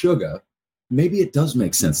you're Meshuggah, maybe it does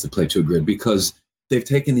make sense to play to a grid because they've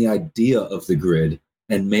taken the idea of the grid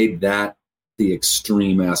and made that the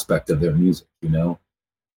extreme aspect of their music.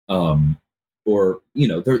 Or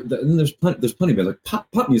there's plenty of it. Like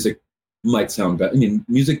pop music might sound better. I mean,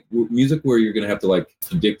 music where you're going to have to like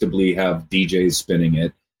predictably have DJs spinning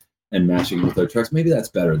it and matching it with their tracks. Maybe that's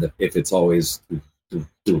better if it's always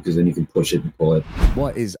because then you can push it and pull it.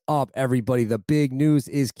 What is up, everybody? The big news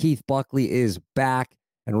is Keith Buckley is back,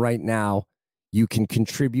 and right now you can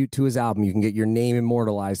contribute to his album. You can get your name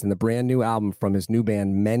immortalized in the brand new album from his new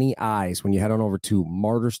band, Many Eyes, when you head on over to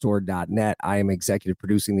martyrstore.net. I am executive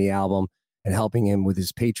producing the album and helping him with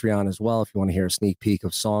his Patreon as well, if you want to hear a sneak peek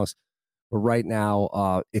of songs. But right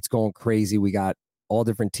now, it's going crazy. We got all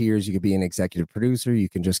different tiers. You could be an executive producer. You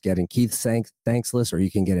can just get in Keith's thanks list, or you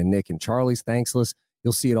can get in Nick and Charlie's thanks list.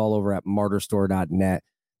 You'll see it all over at martyrstore.net.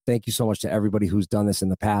 Thank you so much to everybody who's done this in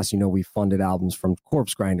the past. We funded albums from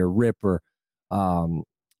Corpse Grinder, Ripper,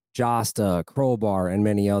 Josta, Crowbar, and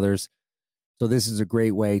many others. So this is a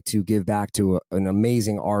great way to give back to an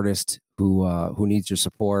amazing artist who needs your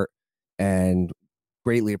support and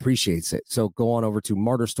greatly appreciates it. So go on over to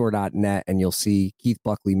martyrstore.net and you'll see Keith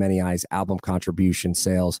Buckley, Many Eyes album contribution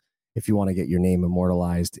sales if you want to get your name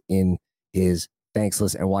immortalized in his thanks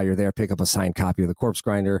list. And while you're there, pick up a signed copy of the Corpse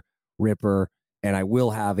Grinder, Ripper, and I will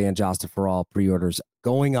have Josta for All pre-orders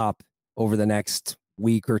going up over the next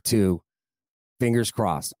week or two Fingers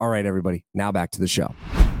crossed. All right, everybody. Now back to the show.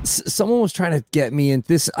 Someone was trying to get me in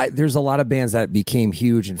this. There's a lot of bands that became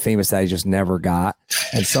huge and famous that I just never got.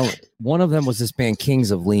 And so one of them was this band, Kings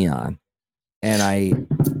of Leon. And I'm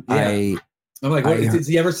like, does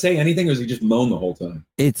he ever say anything, or does he just moan the whole time?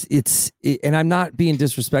 And I'm not being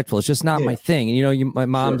disrespectful. It's just not my thing. And, you know, my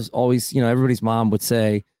mom's always, you know, everybody's mom would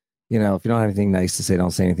say, you know, if you don't have anything nice to say, don't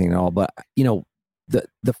say anything at all. But, you know,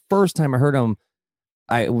 the first time I heard them,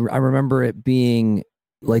 I remember it being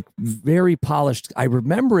like very polished. I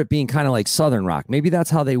remember it being kind of like Southern rock. Maybe that's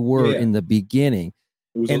how they were in the beginning.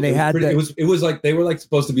 It was like they were like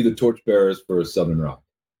supposed to be the torchbearers for Southern rock.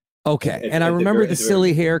 Okay. And I remember the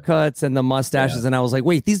silly haircuts and the mustaches. And I was like,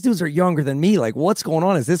 wait, these dudes are younger than me. Like, what's going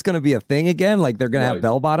on? Is this going to be a thing again? Like, they're going to have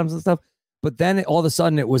bell bottoms and stuff. But then all of a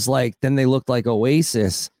sudden it was like, then they looked like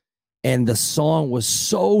Oasis. And the song was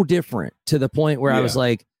so different to the point where I was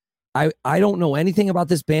like, I don't know anything about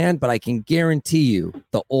this band, but I can guarantee you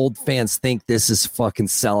the old fans think this is fucking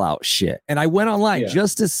sellout shit. And I went online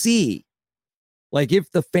just to see, like, if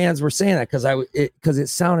the fans were saying that, because it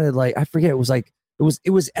sounded like, I forget, it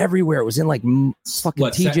was everywhere. It was in like fucking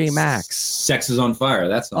TJ Maxx. Sex is on Fire.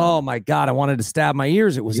 That's oh my God. I wanted to stab my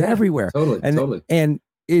ears. It was everywhere. Totally. And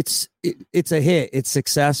it's a hit. It's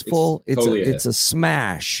successful. It's a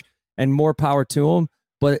smash, and more power to them.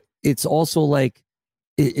 But it's also like,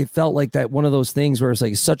 it felt like that one of those things where it's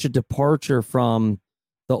like such a departure from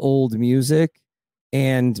the old music.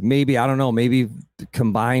 And maybe, I don't know, maybe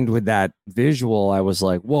combined with that visual, I was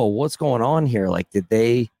like, whoa, what's going on here? Like, did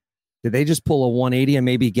they just pull a 180 and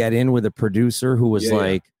maybe get in with a producer who was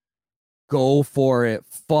go for it.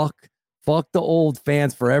 Fuck the old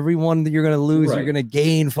fans. For everyone that you're going to lose, you're going to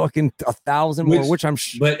gain fucking 1,000 more, which I'm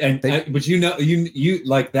sure. But you know, you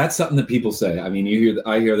like, that's something that people say. I mean,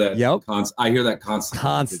 I hear that. I hear that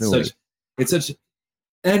constantly. It's such,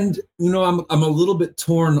 and you know, I'm a little bit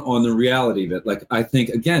torn on the reality of it. Like, I think,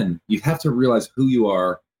 again, you have to realize who you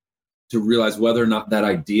are to realize whether or not that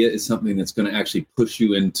idea is something that's going to actually push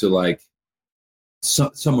you into like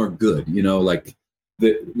somewhere good, you know, like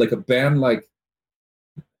a band like,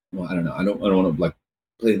 well, I don't know. I don't want to like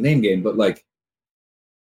play the name game, but like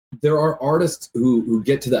there are artists who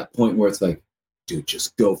get to that point where it's like, dude,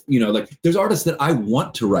 just go, you know, like there's artists that I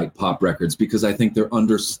want to write pop records because I think they're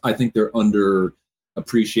under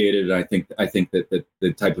appreciated. And I think that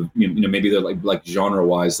the type of, you know, maybe they're like genre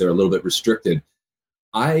wise, they're a little bit restricted.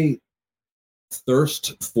 I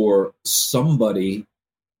thirst for somebody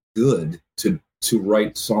good to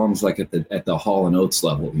write songs like at the Hall & Oates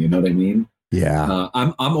level. You know what I mean? Yeah.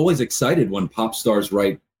 I'm always excited when pop stars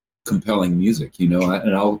write compelling music, you know,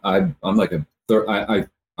 I'm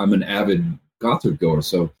an avid concert goer.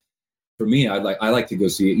 So for me, I like to go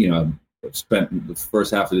see, you know, I've spent the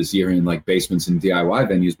first half of this year in like basements and DIY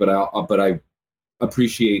venues, but I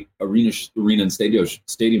appreciate arena and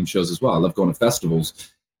stadium shows as well. I love going to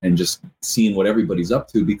festivals and just seeing what everybody's up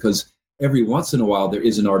to, because every once in a while there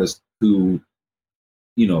is an artist who,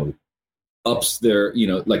 you know, ups their, you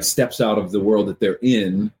know, like steps out of the world that they're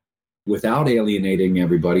in without alienating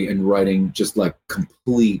everybody and writing just like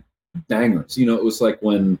complete bangers. You know, it was like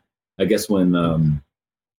when I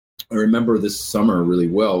remember this summer really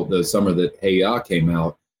well, the summer that Hey Ya came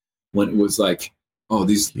out, when it was like, oh,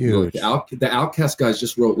 these look, the Outkast guys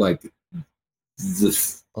just wrote like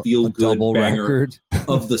the feel good banger record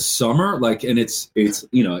of the summer, like, and it's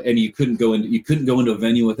you know, and you couldn't go into a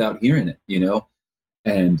venue without hearing it, you know.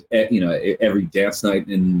 And you know, every dance night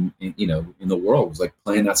in the world was like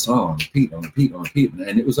playing that song on repeat,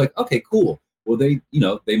 and it was like, okay, cool. Well, they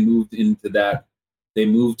moved into that. They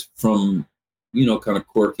moved from, you know, kind of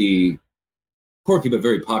quirky but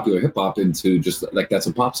very popular hip hop into just like, that's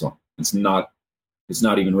a pop song. It's not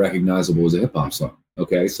even recognizable as a hip hop song.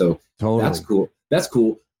 Okay, so totally. That's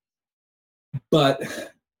cool. But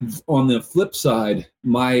on the flip side,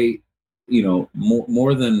 my, you know,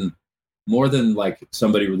 more than like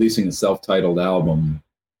somebody releasing a self-titled album,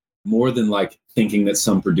 more than like thinking that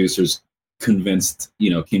some producers convinced, you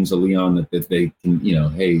know, Kings of Leon that they can, you know,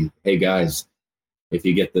 hey guys, if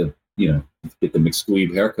you get the, you know, get the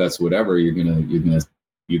McSqueeb haircuts, whatever, you're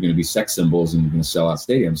gonna be sex symbols and you're gonna sell out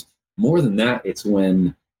stadiums. More than that, it's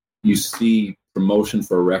when you see promotion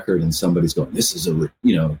for a record and somebody's going, this is a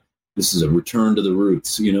return to the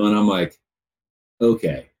roots, you know, and I'm like,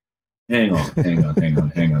 okay, hang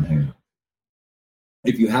on.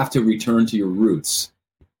 If you have to return to your roots,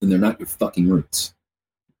 then they're not your fucking roots.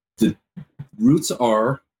 The roots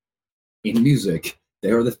are, in music, they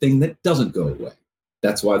are the thing that doesn't go away.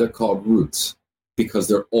 That's why they're called roots, because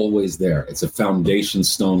they're always there. It's a foundation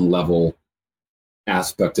stone level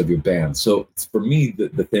aspect of your band. So for me,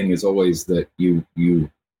 the thing is always that you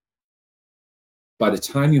by the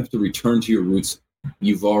time you have to return to your roots,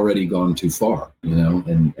 you've already gone too far, you know,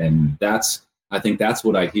 and that's, I think that's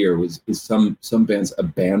what I hear is some bands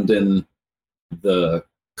abandon the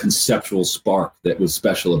conceptual spark that was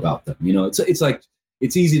special about them. You know, it's like,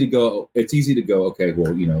 it's easy to go, okay,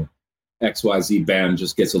 well, you know, XYZ band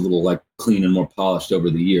just gets a little like clean and more polished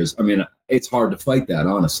over the years. I mean, it's hard to fight that,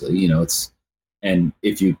 honestly, you know, and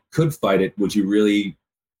if you could fight it, would you really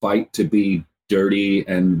fight to be dirty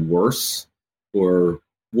and worse or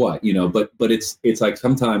what, you know? But it's like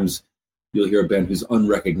sometimes you'll hear a band who's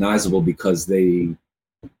unrecognizable because they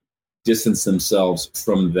distance themselves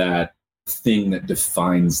from that thing that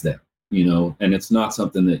defines them, you know, and it's not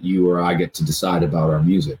something that you or I get to decide about our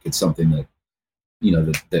music. It's something that, you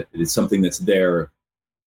know, that it's something that's there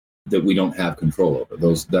that we don't have control over.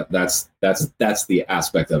 That's the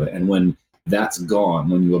aspect of it. And when that's gone,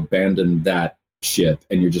 when you abandon that ship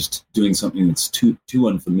and you're just doing something that's too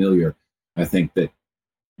unfamiliar, I think that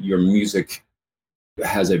your music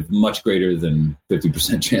has a much greater than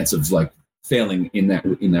 50% chance of like failing in that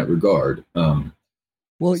regard. Well,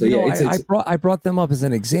 so, you know, I brought them up as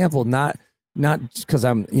an example, not because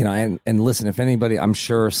I'm, you know, and listen, if anybody, I'm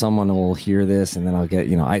sure someone will hear this and then I'll get,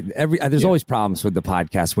 you know, there's always problems with the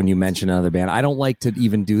podcast when you mention another band. I don't like to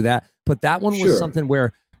even do that, but that one was something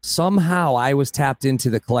where somehow I was tapped into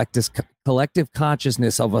the collective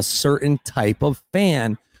consciousness of a certain type of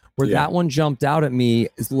fan where that one jumped out at me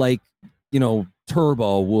is like, you know,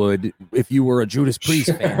 Turbo would if you were a Judas Priest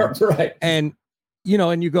fan. Right. And, you know,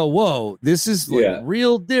 and you go, whoa, this is like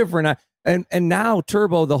real different. And now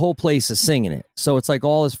Turbo, the whole place is singing it. So it's like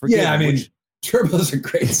all is forgiven. Yeah, I mean, Turbo's a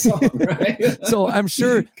great song, right? So I'm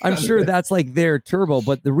sure that's like their Turbo.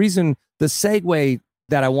 But the segue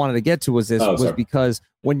that I wanted to get to was this because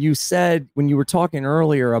when you were talking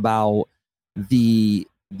earlier about the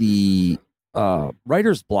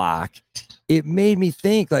writer's block, it made me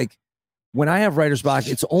think like when I have writer's block,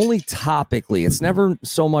 it's only topically. It's never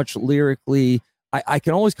so much lyrically. I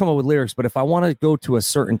can always come up with lyrics, but if I want to go to a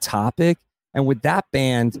certain topic, and with that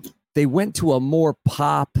band, they went to a more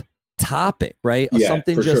pop topic, right?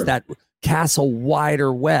 Something just that casts a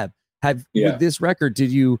wider web. With this record,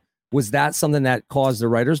 was that something that caused the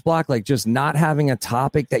writer's block? Like just not having a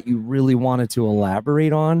topic that you really wanted to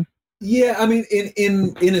elaborate on? Yeah, I mean,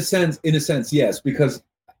 in a sense, yes, because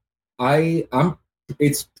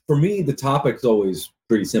it's for me, the topic's always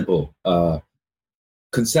pretty simple.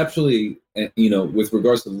 Conceptually, you know, with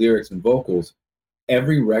regards to lyrics and vocals,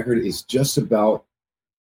 every record is just about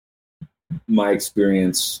my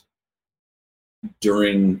experience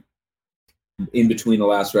in between the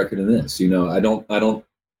last record and this. You know, I don't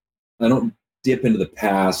dip into the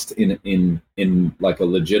past in like a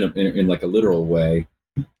legitimate, in like a literal way,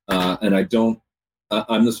 and I don't.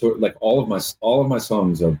 I'm the sort like all of my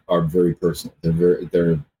songs are very personal. I would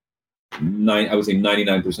say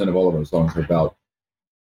 99% of all of our songs are about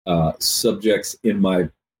subjects in my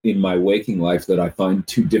waking life that I find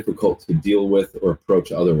too difficult to deal with or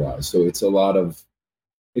approach otherwise. So it's a lot of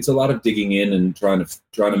digging in and trying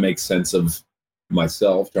to make sense of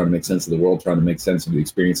myself, trying to make sense of the world, trying to make sense of the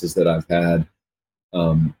experiences that I've had,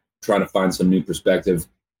 trying to find some new perspective,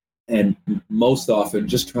 and most often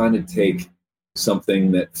just trying to take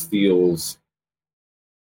something that feels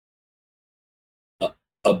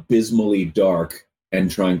abysmally dark and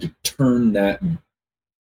trying to turn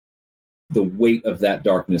the weight of that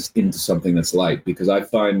darkness into something that's light, because I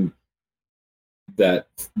find that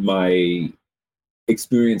my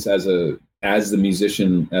experience as the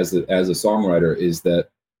musician, as a songwriter, is that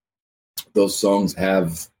those songs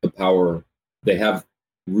have the power. They have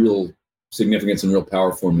real significance and real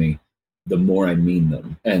power for me the more I mean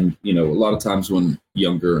them. And, you know, a lot of times when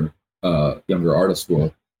younger artists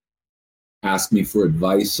will ask me for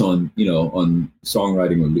advice on, you know, on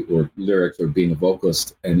songwriting or lyrics or being a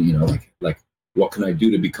vocalist, and, you know, like what can I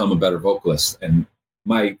do to become a better vocalist? And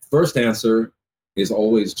my first answer is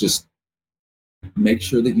always just make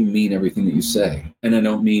sure that you mean everything that you say. And I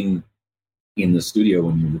don't mean in the studio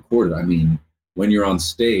when you record it. I mean, when you're on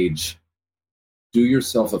stage, do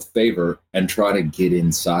yourself a favor and try to get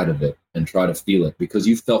inside of it and try to feel it, because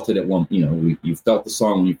you felt it at one, you know, you felt the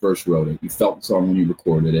song when you first wrote it. You felt the song when you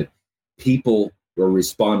recorded it. People were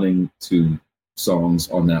responding to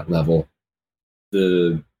songs on that level.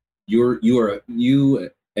 You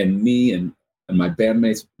and me and my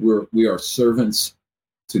bandmates, we are servants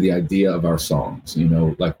to the idea of our songs. You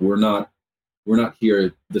know, like we're not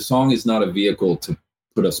here. The song is not a vehicle to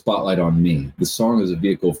put a spotlight on me. The song is a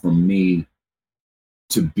vehicle for me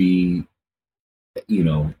to be, you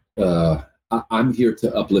know, I'm here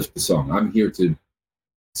to uplift the song. I'm here to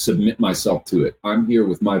submit myself to it. I'm here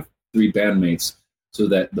with my 3 bandmates so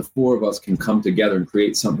that the 4 of us can come together and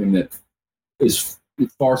create something that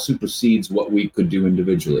far supersedes what we could do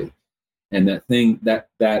individually. And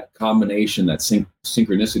that combination, that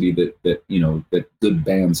synchronicity that good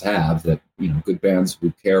bands have, that, good bands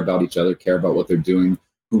who care about each other, care about what they're doing,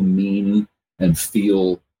 who mean and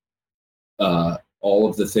feel all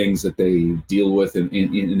of the things that they deal with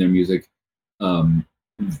in their music. The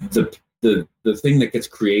thing that gets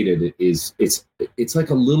created is it's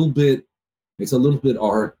like a little bit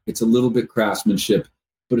art, it's a little bit craftsmanship,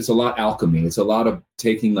 but it's a lot alchemy. It's a lot of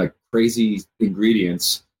taking like crazy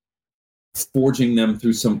ingredients, forging them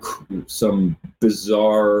through some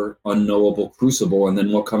bizarre, unknowable crucible, and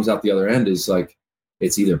then what comes out the other end is like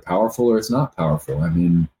it's either powerful or it's not powerful. I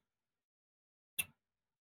mean,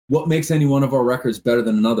 what makes any one of our records better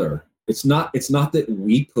than another? It's not that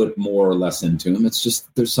we put more or less into them. It's just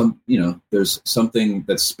there's something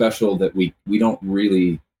that's special that we don't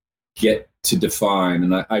really get to define.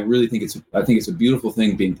 And I really think it's a beautiful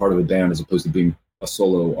thing being part of a band as opposed to being a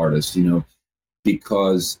solo artist,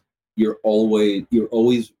 because you're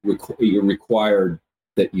required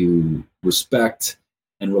that you respect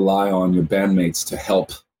and rely on your bandmates to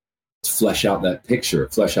help flesh out that picture,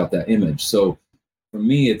 flesh out that image. So for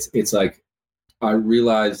me, it's like I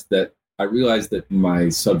realized that my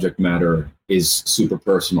subject matter is super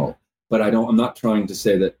personal, but I'm not trying to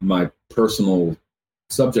say that my personal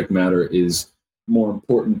subject matter is more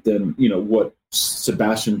important than what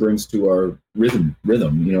Sebastian brings to our rhythm.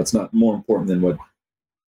 It's not more important than what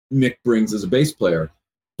Mick brings as a bass player,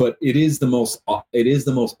 but it is the most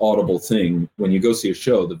audible thing. When you go see a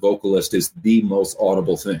show, the vocalist is the most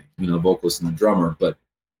audible thing, vocalist and the drummer, but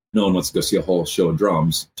no one wants to go see a whole show of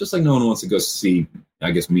drums, just like no one wants to go see,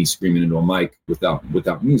 I guess, me screaming into a mic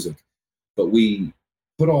without music. But we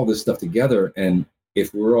put all this stuff together, and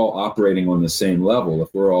if we're all operating on the same level,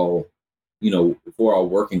 if we're all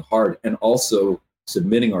working hard and also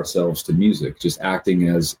submitting ourselves to music, just acting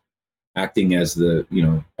as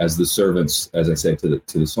the servants, as I say, to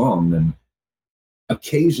the song, then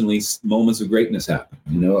occasionally moments of greatness happen.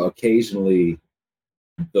 Occasionally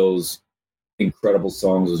those incredible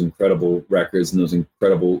songs, those incredible records, and those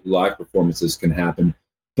incredible live performances can happen.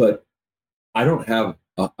 But I don't have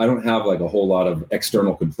like a whole lot of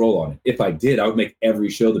external control on it. If I did, I would make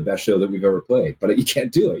every show the best show that we've ever played. But you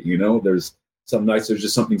can't do it. There's some nights there's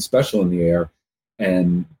just something special in the air,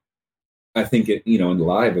 and I think in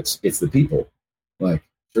live it's the people. Like,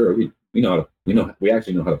 sure, we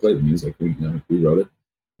actually know how to play the music. We wrote it.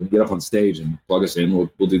 We get up on stage and plug us in.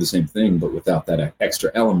 We'll do the same thing, but without that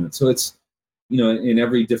extra element. So it's in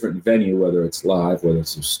every different venue, whether it's live, whether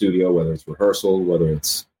it's a studio, whether it's rehearsal, whether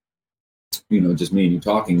it's just me and you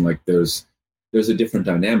talking, like there's a different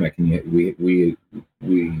dynamic, and yet we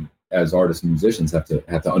as artists and musicians have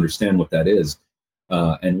to understand what that is,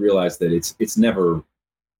 and realize that it's never,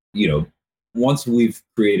 once we've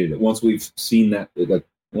created it, once we've seen that, like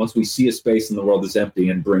once we see a space in the world that's empty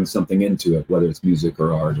and bring something into it, whether it's music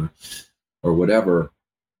or art or whatever,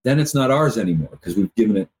 then it's not ours anymore, because we've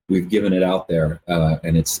given it out there,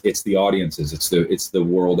 and it's the audiences, it's the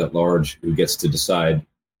world at large who gets to decide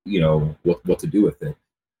what to do with it.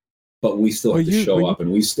 But we still have to show up,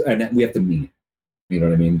 and we have to mean it. You know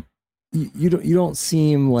what I mean? You don't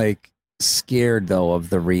seem like scared though of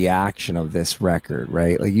the reaction of this record,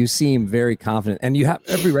 right? Like you seem very confident, and you have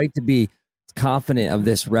every right to be confident of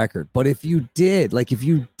this record. But if you did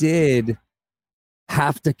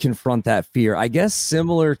have to confront that fear, I guess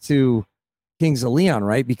similar to Kings of Leon,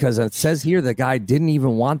 right? Because it says here the guy didn't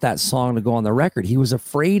even want that song to go on the record. He was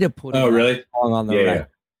afraid of putting that song on the record. Yeah.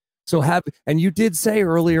 So and you did say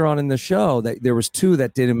earlier on in the show that there was 2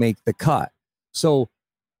 that didn't make the cut. So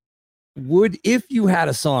if you had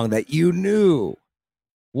a song that you knew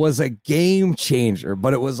was a game changer,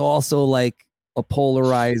 but it was also like a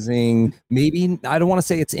polarizing, maybe, I don't want to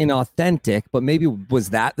say it's inauthentic, but maybe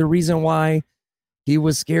was that the reason why he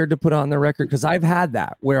was scared to put on the record? Because I've had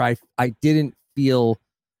that where I didn't feel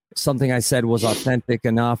something I said was authentic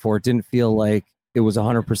enough, or it didn't feel like it was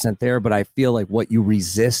 100% there, but I feel like what you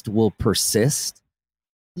resist will persist.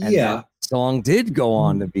 And that song did go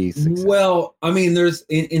on to be successful. Well, I mean, there's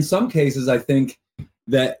in some cases, I think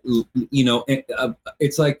that,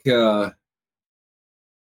 it's like,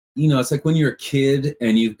 it's like when you're a kid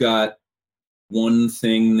and you've got one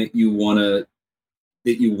thing that you want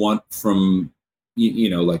from,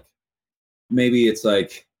 like maybe it's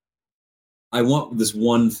like, I want this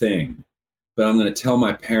one thing, but I'm going to tell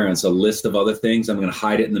my parents a list of other things. I'm going to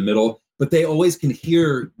hide it in the middle, but they always can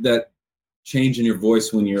hear that change in your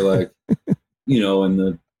voice when you're like, and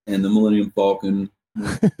the Millennium Falcon,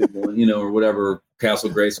 or whatever, Castle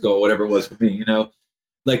Grayskull, whatever it was for me,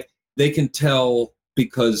 like they can tell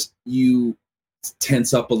because you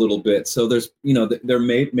tense up a little bit. So there's,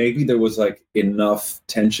 maybe there was like enough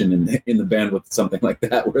tension in the band with something like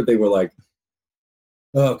that where they were like,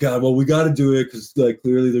 oh God, well, we got to do it because like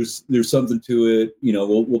clearly there's something to it.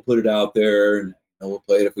 We'll put it out there and we'll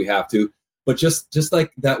play it if we have to. But just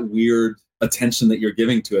like that weird attention that you're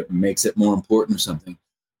giving to it makes it more important or something.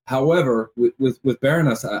 However, with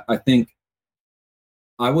Baroness, I think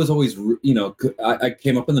I was always, I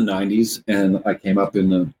came up in the 90s and I came up in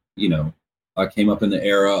the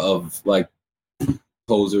era of like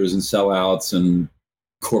posers and sellouts and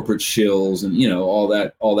corporate shills and, all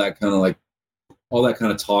that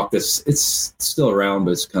kind of talk it's still around,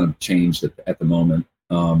 but it's kind of changed at the moment.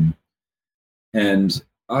 And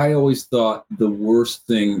I always thought the worst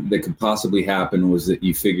thing that could possibly happen was that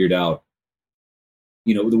you figured out,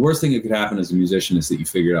 the worst thing that could happen as a musician is that you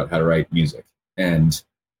figured out how to write music and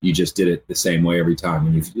you just did it the same way every time.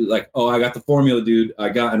 And you're like, oh, I got the formula, dude. I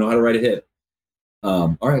know how to write a hit.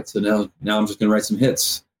 All right. So now I'm just going to write some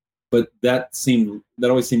hits. But that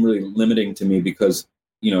always seemed really limiting to me because,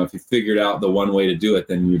 if you figured out the one way to do it,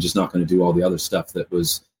 then you're just not going to do all the other stuff that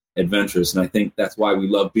was adventurous. And I think that's why we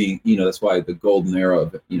love being, that's why the golden era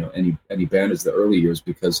of, any band is the early years,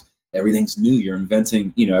 because everything's new. You're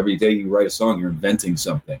inventing, every day you write a song, you're inventing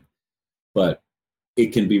something. But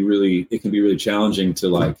it can be really challenging to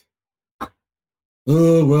like,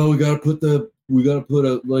 oh, well, we got to put a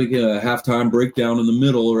halftime breakdown in the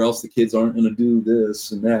middle or else the kids aren't going to do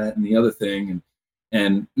this and that and the other thing.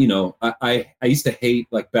 And I used to hate,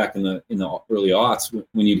 like back in the early aughts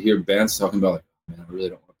when you'd hear bands talking about like, man, I really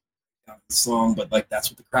don't want to the song, but like that's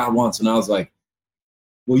what the crowd wants. And I was like,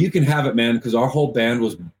 well, you can have it, man, because our whole band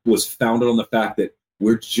was founded on the fact that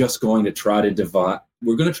we're just going to try to divide.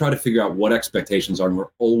 We're going to try to figure out what expectations are, and we're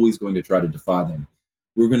always going to try to defy them.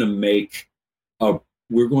 We're going to make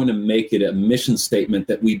it a mission statement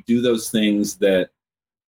that we do those things that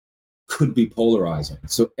could be polarizing.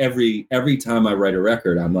 So every time I write a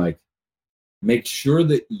record, I'm like, make sure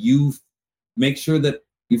that you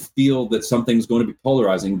feel that something's going to be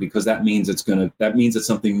polarizing, because that means it's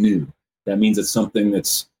something new. That means it's something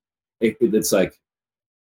that's like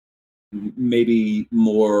maybe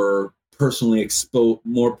more personal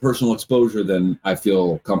exposure than I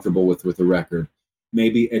feel comfortable with a record.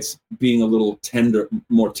 Maybe it's being a little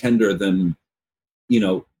more tender than,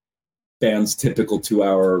 band's typical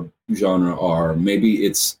 2-hour genre are. Maybe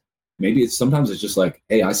it's sometimes it's just like,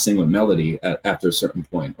 hey, I sing with melody after a certain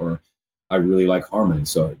point, or I really like harmony.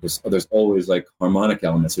 So there's always like harmonic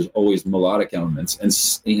elements. There's always melodic elements. And,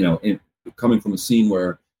 coming from a scene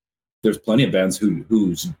where there's plenty of bands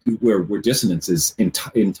where dissonance is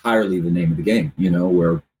entirely the name of the game,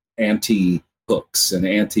 where anti-hooks and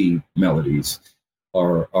anti-melodies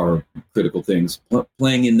are critical things.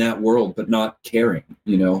 Playing in that world, but not caring,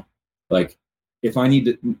 like if I need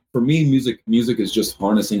to, for me, music is just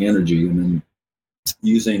harnessing energy and then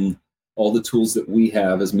using all the tools that we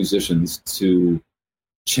have as musicians to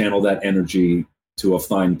channel that energy to a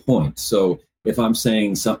fine point. So if I'm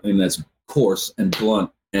saying something that's coarse and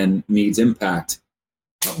blunt and needs impact,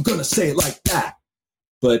 I'm going to say it like that.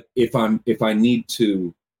 But if I need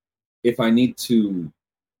to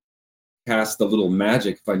cast a little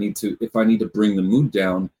magic, if I need to bring the mood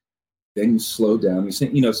down, then you slow down. You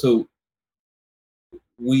say, so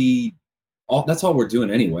that's all we're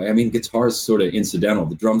doing anyway. I mean, guitar's sort of incidental.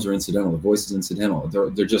 The drums are incidental. The voice is incidental.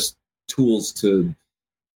 They're just tools to,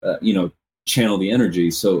 channel the energy.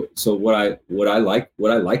 So what I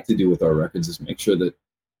like to do with our records is make sure that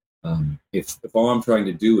if all I'm trying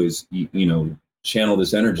to do is channel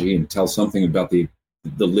this energy and tell something about the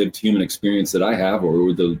lived human experience that I have,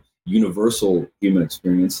 or the universal human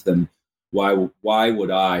experience, then why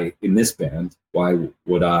would I, in this band, why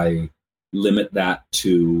would I limit that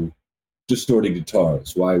to distorted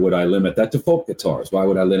guitars? Why would I limit that to folk guitars? Why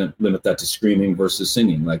would I limit that to screaming versus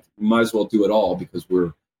singing? Like, we might as well do it all, because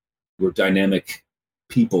we're dynamic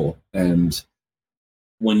people. And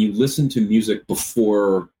when you listen to music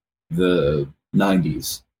before the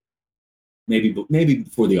 90s, maybe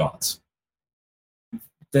before the aughts,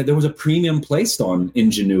 that there was a premium placed on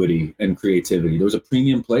ingenuity and creativity. There was a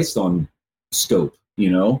premium placed on scope,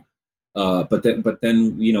 but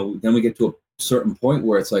then we get to a certain point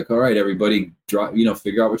where it's like, all right, everybody,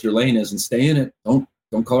 figure out what your lane is and stay in it. Don't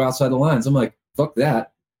color outside the lines. I'm like, fuck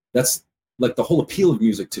that. That's like the whole appeal of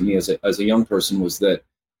music to me as a young person, was that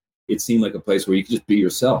it seemed like a place where you could just be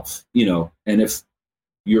yourself, and if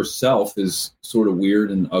yourself is sort of weird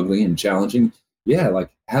and ugly and challenging, yeah, like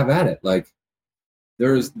have at it. Like,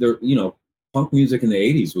 punk music in the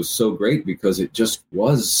 80s was so great because it just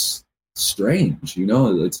was strange.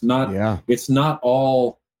 It's not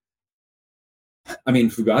all. I mean,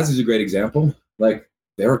 Fugazi is a great example. Like,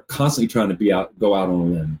 they're constantly trying to go out on a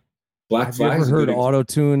limb. Have you ever heard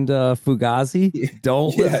auto-tuned Fugazi?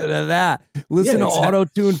 Don't listen to that. Listen to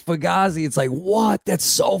auto-tuned Fugazi. It's like, what? That's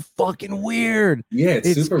so fucking weird. Yeah,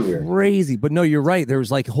 it's super weird. Crazy. But no, you're right. There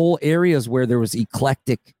was like whole areas where there was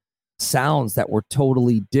eclectic sounds that were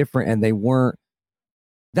totally different, and they weren't.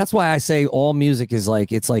 That's why I say all music is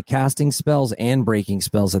like, it's like casting spells and breaking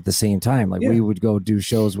spells at the same time. Like, we would go do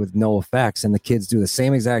shows with no effects, and the kids do the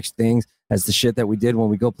same exact things as the shit that we did when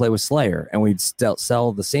we go play with Slayer, and we'd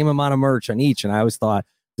sell the same amount of merch on each. And I always thought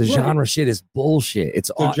the genre shit is bullshit. Shit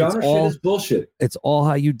is bullshit. It's all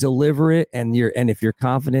how you deliver it, and if you're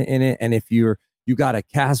confident in it, and if you got to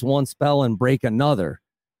cast one spell and break another.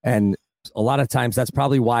 And a lot of times that's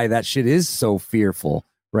probably why that shit is so fearful,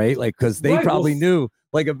 right? Like, because they probably knew.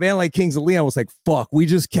 Like, a band like Kings of Leon was like, fuck, we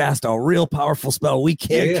just cast a real powerful spell we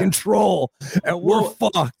can't control, and we're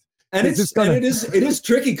fucked. And it is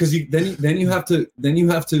tricky because then you have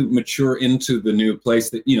to mature into the new place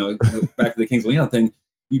that, back to the Kings of Leon thing.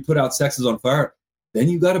 You put out Sexes on Fire, then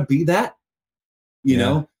you got to be that,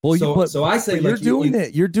 know. Well, so I say, you're doing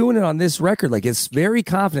it. You're doing it on this record. Like, it's very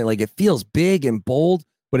confident. Like, it feels big and bold,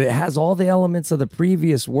 but it has all the elements of the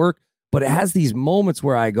previous work. But it has these moments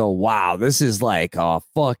where I go, wow, this is like a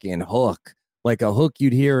fucking hook, like a hook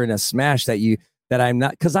you'd hear in a Smash that I'm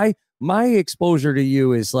not, because my exposure to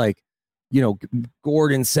you is like,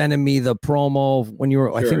 Gordon sending me the promo when you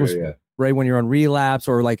were, I think it was right when you're on Relapse,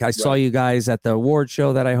 or like I saw you guys at the award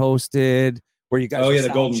show that I hosted where you guys, the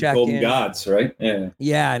Golden Gods, right?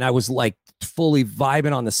 Yeah. And I was like fully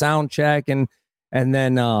vibing on the sound check, and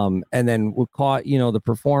then we caught, the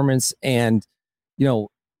performance, and,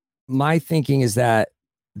 my thinking is that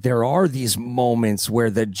there are these moments where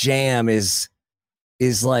the jam is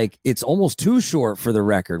like, it's almost too short for the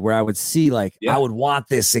record, where I would see like, I would want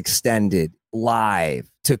this extended live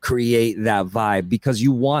to create that vibe, because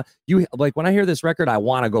like, when I hear this record, I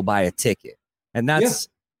want to go buy a ticket. And that's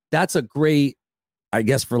a great, I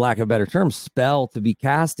guess, for lack of a better term, spell to be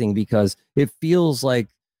casting, because it feels like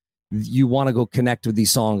you want to go connect with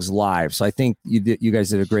these songs live. So I think you guys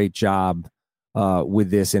did a great job with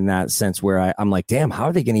this, in that sense, where I'm like, damn, how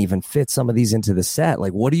are they going to even fit some of these into the set?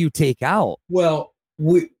 Like, what do you take out? Well,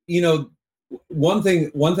 one thing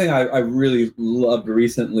I really loved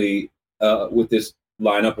recently with this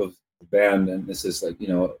lineup of the band, and this is like,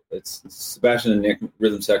 it's Sebastian and Nick,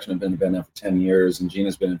 rhythm section, have been in the band now for 10 years, and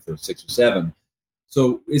Gina's been in for 6 or 7.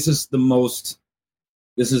 So this is the most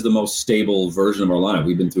stable version of our lineup.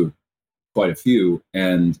 We've been through quite a few,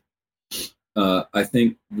 and I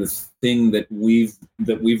think the thing that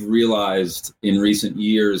we've realized in recent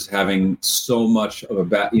years, having so much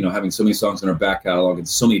of having so many songs in our back catalog and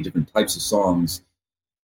so many different types of songs,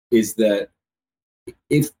 is that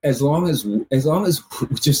as long as we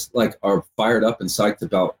just like are fired up and psyched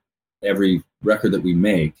about every record that we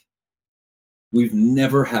make, we've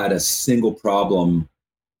never had a single problem,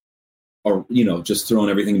 or just throwing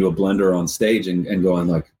everything into a blender on stage and going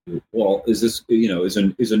like, well, is this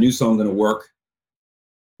is a new song going to work,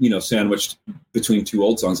 sandwiched between two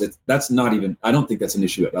old songs? That's not even, I don't think that's an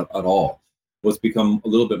issue at all. What's become a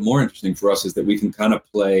little bit more interesting for us is that we can kind of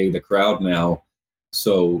play the crowd now.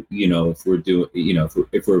 So if we're doing,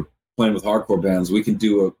 if we're playing with hardcore bands, we can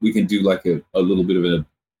do like a little bit of a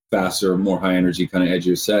faster, more high energy kind of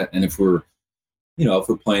edgier set. And if we're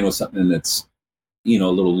playing with something that's a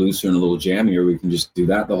little looser and a little jammier, we can just do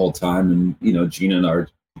that the whole time. And Gina and I are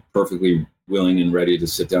perfectly willing and ready to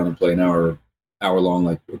sit down and play an hour long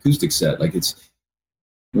like acoustic set. Like,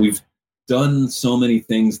 we've done so many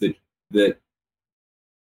things that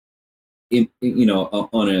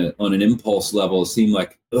on an impulse level seem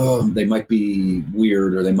like, oh, they might be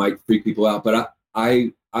weird or they might freak people out. But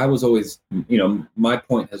I was always, my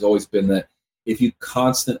point has always been that if you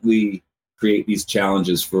constantly create these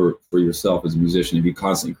challenges for yourself as a musician, if you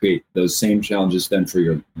constantly create those same challenges then for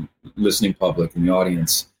your listening public and the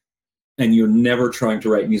audience, and you're never trying to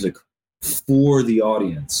write music for the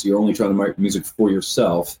audience, you're only trying to write music for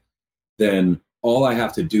yourself, then all I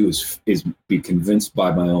have to do is be convinced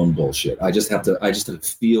by my own bullshit. I just have to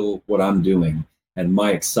feel what I'm doing, and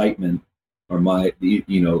my excitement, or my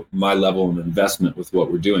level of investment with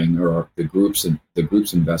what we're doing, or the group's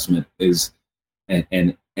investment is,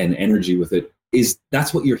 and energy with it, is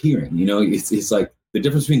that's what you're hearing. It's like the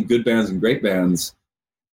difference between good bands and great bands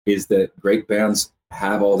is that great bands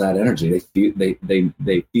have all that energy. They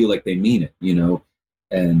feel like they mean it,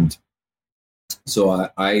 and So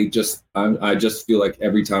I just feel like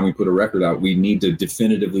every time we put a record out, we need to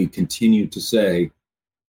definitively continue to say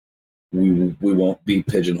we won't be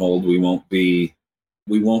pigeonholed. We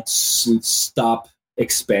won't stop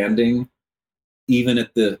expanding, even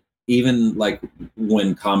like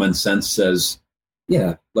when common sense says,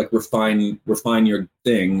 yeah, like refine your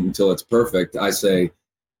thing until it's perfect. I say,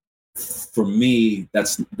 for me,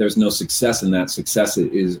 there's no success in that. Success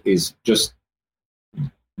is just,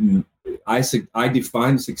 I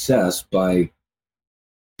define success by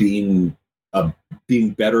being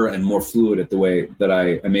better and more fluid at the way that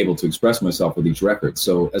I am able to express myself with each record.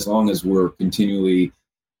 So as long as we're continually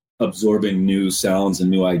absorbing new sounds and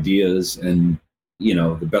new ideas, and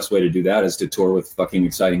the best way to do that is to tour with fucking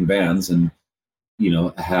exciting bands and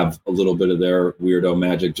have a little bit of their weirdo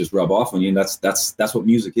magic just rub off on you. And that's what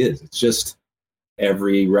music is. It's just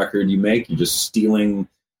every record you make, you're just stealing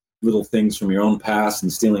little things from your own past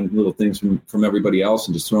and stealing little things from everybody else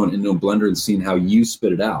and just throwing it into a blender and seeing how you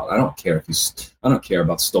spit it out. I don't care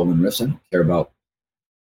about stolen riffs. I don't care about,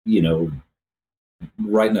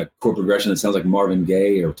 writing a chord progression that sounds like Marvin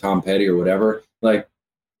Gaye or Tom Petty or whatever. Like,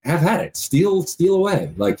 have at it. Steal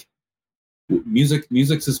away. Like, music's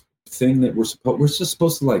this thing that we're just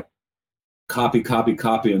supposed to like copy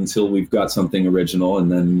until we've got something original,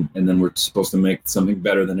 and then we're supposed to make something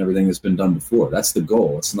better than everything that's been done before. That's the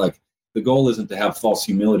goal. It's like, the goal isn't to have false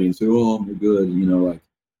humility and say, oh, I'm good, like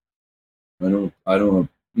I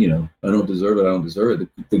don't deserve it. I don't deserve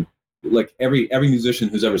it. Like every musician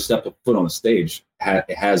who's ever stepped a foot on a stage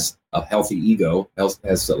has a healthy ego,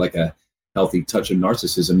 has like a healthy touch of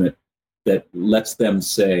narcissism that lets them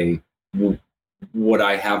say, well, what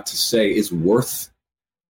I have to say is worth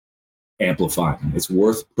amplifying. It's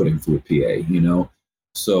worth putting through a PA,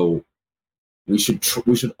 So we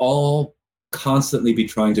should all constantly be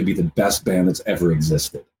trying to be the best band that's ever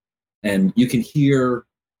existed. And you can hear,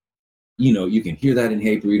 that in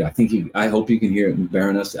Hatebreed. I hope you can hear it in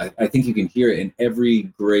Baroness. I think you can hear it in every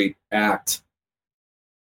great act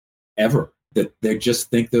ever, that they just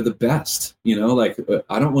think they're the best. Like,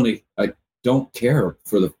 I don't care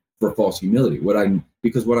for false humility.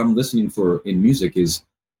 Because what I'm listening for in music is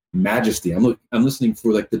majesty. I'm listening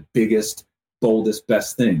for like the biggest, boldest,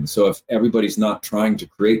 best thing. So if everybody's not trying to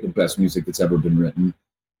create the best music that's ever been written,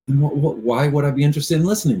 then why would I be interested in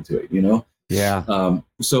listening to it? Yeah.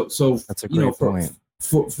 So that's a great point.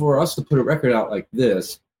 For us to put a record out like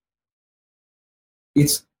this,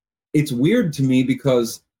 it's weird to me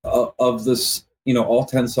because of this. All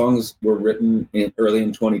 10 songs were written early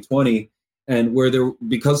in 2020, and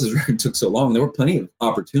because this record took so long, there were plenty of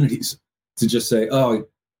opportunities to just say, oh,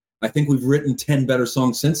 I think we've written 10 better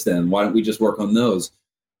songs since then. Why don't we just work on those?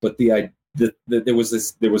 But there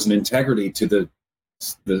was an integrity to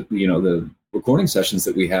the recording sessions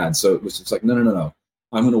that we had. So it was just like, no.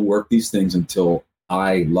 I'm going to work these things until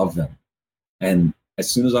I love them. And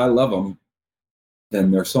as soon as I love them,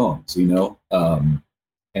 then they're songs,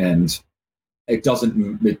 and it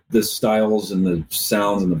doesn't, the styles and the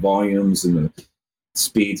sounds and the volumes and the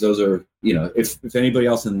speeds, those are, if anybody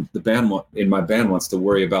else in my band wants to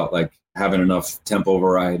worry about like having enough tempo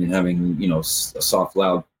variety and having, a soft,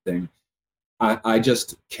 loud thing, I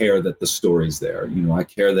just care that the story's there. I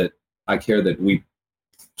care that we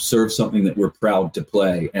serve something that we're proud to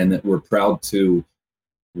play and that we're proud to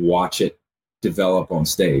watch it develop on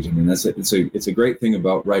stage. I mean, it's a great thing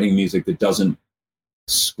about writing music that doesn't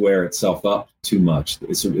square itself up too much.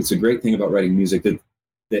 It's a great thing about writing music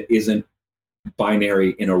that isn't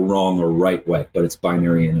binary in a wrong or right way, but it's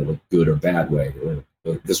binary in a good or bad way, or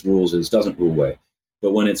this rules, this doesn't rule way.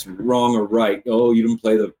 But when it's wrong or right, oh, you didn't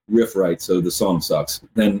play the riff right, so the song sucks,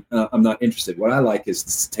 then I'm not interested. What I like is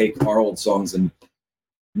to take our old songs and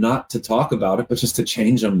not to talk about it, but just to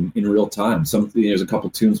change them in real time. There's a couple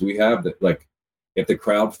tunes we have that, like, if the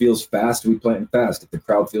crowd feels fast, we play them fast. If the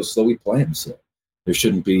crowd feels slow, we play them slow. That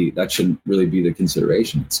shouldn't really be the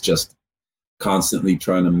consideration. It's just constantly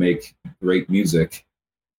trying to make great music,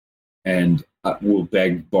 and we'll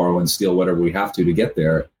beg, borrow, and steal whatever we have to get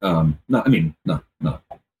there. Not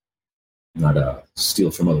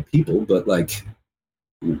steal from other people, but like,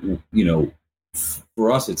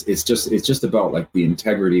 for us, it's just about like the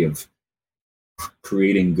integrity of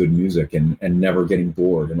creating good music and never getting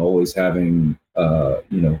bored, and always having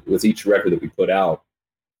with each record that we put out,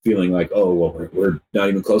 feeling like, oh, well, we're not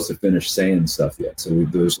even close to finished saying stuff yet. So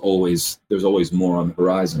there's always more on the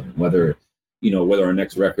horizon. Whether our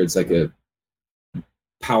next record's like a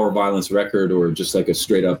power violence record or just like a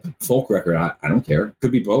straight up folk record, I don't care. It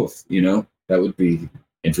could be both. That would be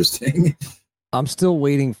interesting. I'm still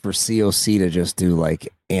waiting for COC to just do like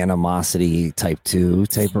Animosity Type 2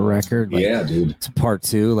 type of record. Like, Yeah, dude. it's part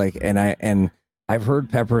 2. Like, and I've heard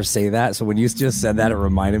Pepper say that. So when you just said that, it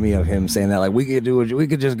reminded me of him saying that. Like, we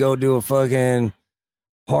could just go do a fucking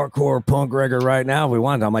hardcore punk record right now if we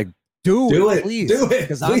wanted. I'm like, do it, please. Do it.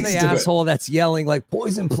 Because I'm the asshole that's yelling like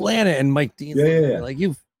Poison Planet, and Mike Dean's like,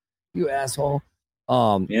 you asshole.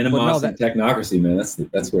 Animosity, technocracy, man.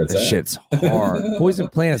 That's where it's at. Shit's hard. Poison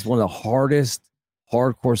Planet is one of the hardest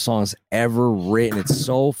hardcore songs ever written. It's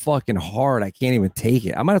so fucking hard. I can't even take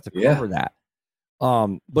it. I might have to cover that.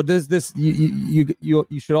 But this you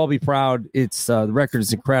should all be proud. It's the record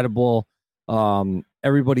is incredible.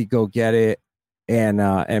 Everybody go get it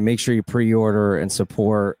and make sure you pre-order and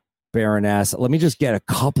support Baroness. Let me just get a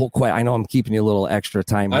couple questions. I know I'm keeping you a little extra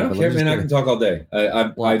time. I don't care, man. I can talk all day.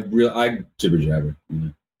 I jibber jabber.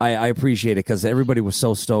 I appreciate it because everybody was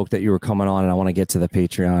so stoked that you were coming on, and I want to get to the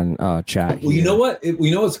Patreon chat. Well, you know what?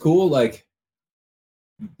 You know what's cool? Like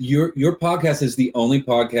your podcast is the only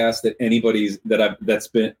podcast that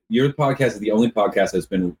your podcast is the only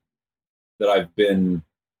podcast I've been.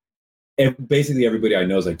 Basically, everybody I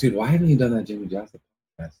know is like, dude, why haven't you done that Jimmy Johnson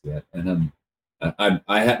podcast yet? And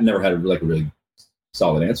I had never had a really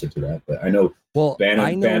solid answer to that, but I know. Well,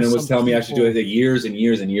 Bannon was telling me I should do it years and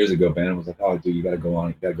years and years ago. Bannon was like, "Oh, dude, you got to go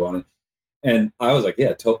on it. And I was like,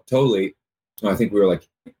 "Yeah, totally." I think we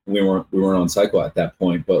weren't on cycle at that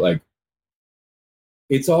point, but like,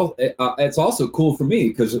 it's also cool for me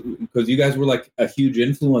because you guys were like a huge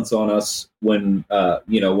influence on us when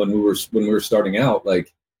when we were starting out.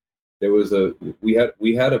 Like, we had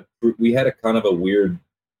a kind of a weird.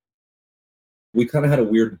 We kind of had a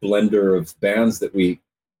weird blender of bands that we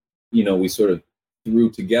sort of threw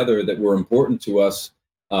together that were important to us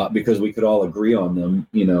because we could all agree on them.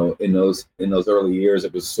 In those early years,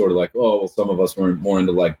 it was sort of like, oh, well, some of us were more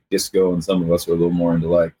into like disco, and some of us were a little more into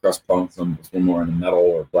like crust punk. Some of us were more into metal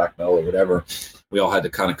or black metal or whatever. We all had to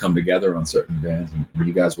kind of come together on certain bands, and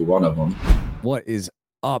you guys were one of them. What is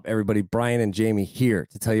up, everybody? Brian and Jamie here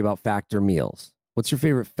to tell you about Factor Meals. What's your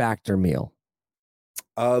favorite Factor meal?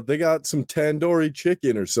 They got some tandoori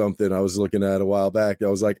chicken or something I was looking at a while back. I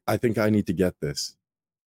was like, I think I need to get this.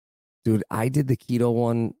 Dude, I did the keto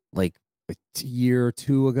one like a year or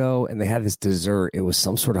two ago, and they had this dessert. It was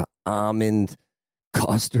some sort of almond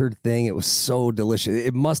custard thing. It was so delicious.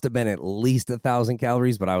 It must have been at least 1,000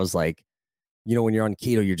 calories, but I was like, when you're on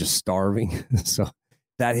keto, you're just starving. So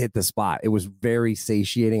that hit the spot. It was very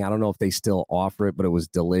satiating. I don't know if they still offer it, but it was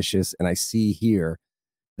delicious. And I see here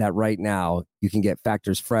that right now you can get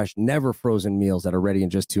Factor's fresh, never frozen meals that are ready in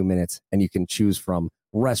just 2 minutes, and you can choose from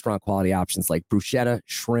restaurant quality options like bruschetta,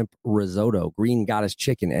 shrimp risotto, green goddess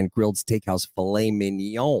chicken, and grilled steakhouse filet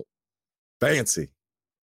mignon. Fancy.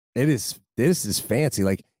 This is fancy.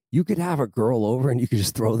 Like, you could have a girl over and you could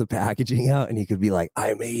just throw the packaging out and you could be like,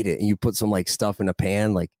 I made it. And you put some like stuff in a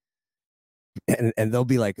pan, like, and they'll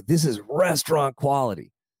be like, this is restaurant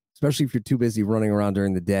quality, especially if you're too busy running around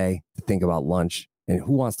during the day to think about lunch. And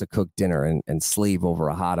who wants to cook dinner and slave over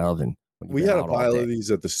a hot oven? We had a pile of these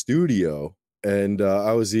at the studio, and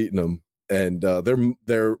I was eating them, and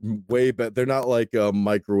they're way better. They're not like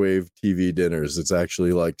microwave TV dinners. It's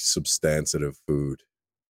actually like substantive food.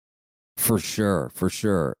 For sure.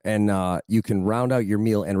 And you can round out your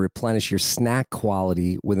meal and replenish your snack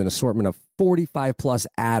quality with an assortment of 45 plus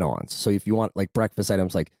add-ons. So if you want like breakfast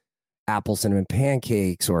items like apple cinnamon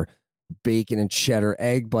pancakes or bacon and cheddar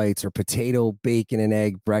egg bites or potato, bacon and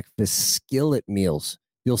egg breakfast skillet meals,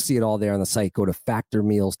 you'll see it all there on the site. Go to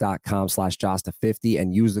factormeals.com/Josta50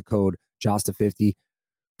 and use the code Josta50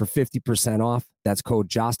 for 50% off. That's code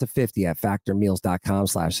Josta50 at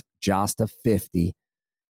factormeals.com/Josta50.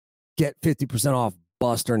 Get 50% off,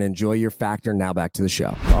 Buster, and enjoy your Factor. Now back to the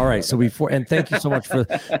show. All right. So thank you so much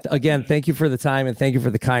thank you for the time and thank you for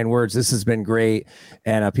the kind words. This has been great.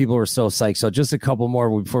 And people were so psyched. So just a couple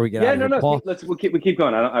more before we get out of here. Paul, we keep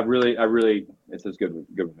going. I really, this is good with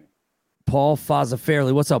me. Paul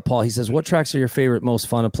Fazafairley. What's up, Paul? He says, what tracks are your favorite, most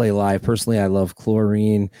fun to play live? Personally, I love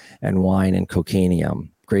Chlorine and Wine and Cocainium.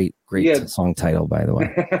 Great song title, by the way.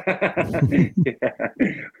 Yeah.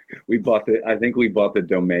 I think we bought the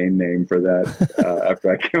domain name for that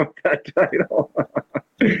after I came up with that title.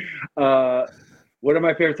 What are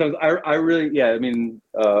my favorite songs? I really, I mean,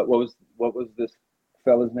 what was this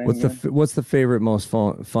fella's name? What's the favorite, most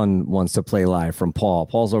fun ones to play live from Paul?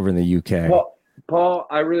 Paul's over in the UK. Paul,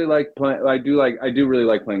 I really like playing. I do really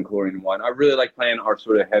like playing Chlorine and Wine. I really like playing our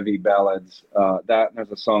sort of heavy ballads.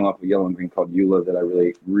 There's a song off of Yellow and Green called Eula that I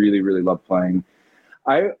really, really, really love playing.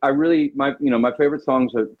 I really, my favorite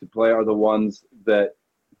songs to play are the ones that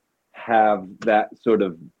have that sort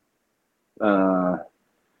of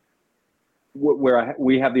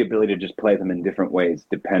we have the ability to just play them in different ways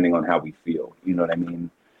depending on how we feel. You know what I mean?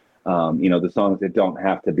 The songs that don't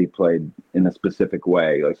have to be played in a specific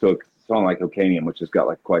way. Like, so a song like Ocanium, which has got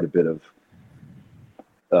like quite a bit of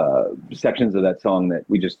sections of that song that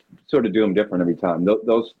we just sort of do them different every time.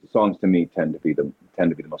 Those songs to me tend to be the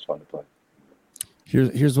most fun to play.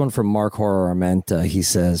 Here's one from Mark Horror Armenta. He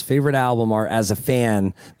says, favorite album art as a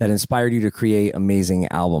fan that inspired you to create amazing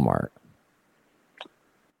album art.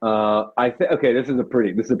 Okay, this is a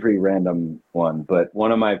pretty random one, but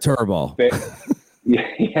one of my Turbo.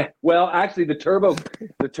 Yeah. Well, actually, the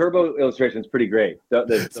turbo illustration is pretty great.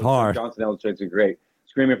 It's hard. Johnson illustrations are great.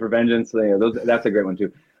 Screaming for Vengeance, that's a great one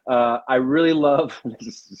too. I really love.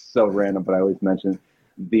 This is so random, but I always mention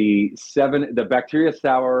the Bacteria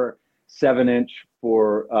Sour 7-inch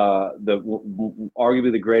for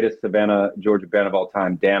arguably the greatest Savannah Georgia band of all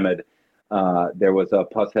time, Damned. There was a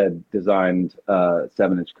Pusshead designed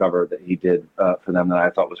 7-inch cover that he did for them that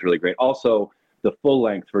I thought was really great. Also, the full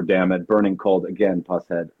length for Damned, Burning Cold, again,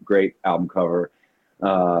 Pusshead, great album cover.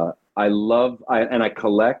 I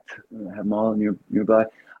collect, I have them all nearby.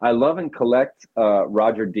 I love and collect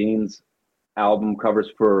Roger Dean's album covers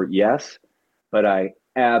for Yes, but I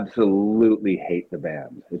absolutely hate the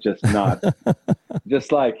band. It's just not,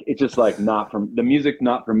 not from the music,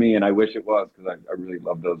 not for me. And I wish it was, because I really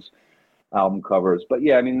love those album covers. But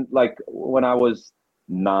yeah, I mean, like when I was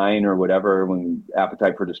 9 or whatever, when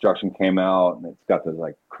Appetite for Destruction came out, and it's got those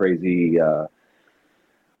like crazy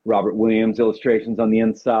Robert Williams illustrations on the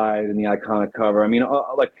inside and the iconic cover. I mean,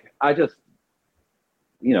 I just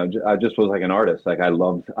was like an artist. Like I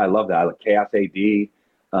loved that. I like Chaos AD.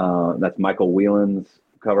 That's Michael Whelan's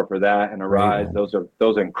cover for that, and Arise. Right.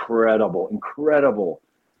 Those are incredible.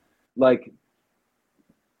 Like,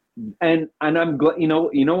 and I'm glad. You know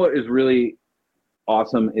what is really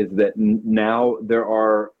awesome is that now there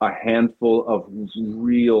are a handful of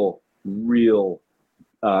real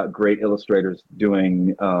great illustrators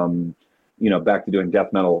doing back to doing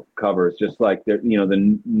death metal covers, just like the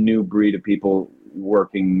new breed of people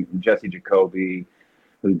working. Jesse Jacoby,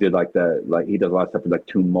 who did he does a lot of stuff with like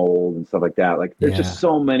Tomb Mold and stuff like that. Like there's just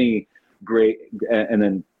so many great, and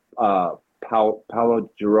then Paolo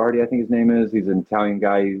Girardi, I think his name is. He's an Italian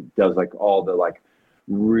guy. He does like all the like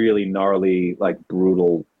really gnarly, like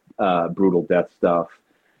brutal death stuff.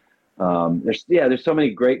 There's so many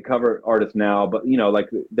great cover artists now, but like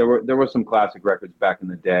there were some classic records back in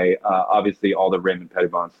the day. Obviously, all the Raymond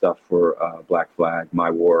Pettibon stuff for Black Flag, My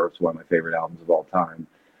War is one of my favorite albums of all time.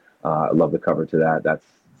 I love the cover to that. That's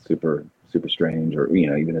super strange, or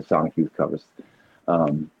even the Sonic Youth covers.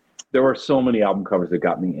 There were so many album covers that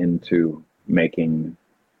got me into making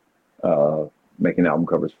album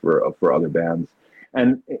covers for other bands.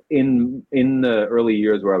 And in the early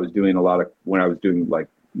years where I was doing when I was doing like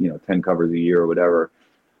 10 covers a year or whatever,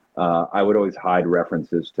 I would always hide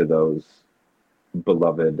references to those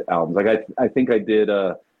beloved albums. Like I think I did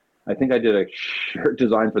a shirt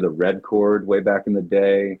design for the Red Chord way back in the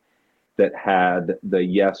day that had the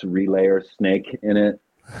Yes relayer snake in it,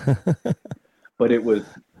 but it was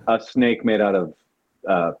a snake made out of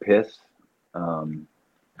piss.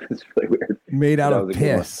 It's really weird. Made out of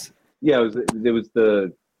piss. Yeah, it was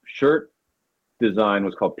the shirt design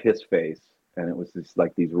was called Piss Face, and it was just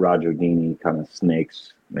like these Roger Dini kind of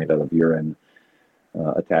snakes made out of urine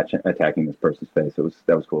attacking this person's face.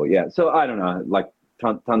 That was cool. Yeah. So I don't know, like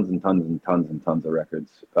tons and tons and tons and tons of records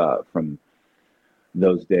from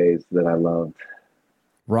those days that I loved.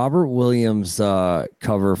 Robert Williams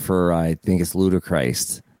cover for, I think it's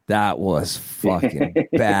Ludachrist. That was fucking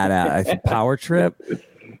badass. Power Trip.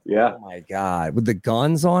 Yeah. Oh my God. With the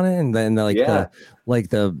guns on it, and then the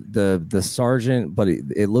sergeant, but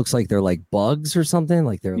it looks like they're like bugs or something.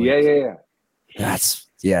 Like they're yeah.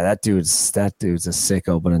 That dude's a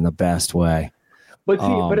sicko, but in the best way. But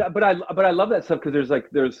see, but I love that stuff because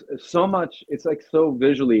there's so much. It's like so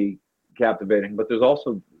visually captivating, but there's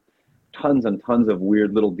also tons and tons of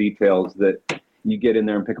weird little details that you get in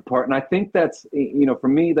there and pick apart. And I think that's for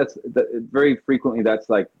me that's very frequently that's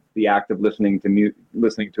like the act of listening to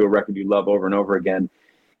a record you love over and over again.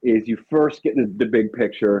 Is you first get the big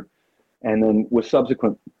picture, and then with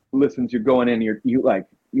subsequent listens, you're going in. You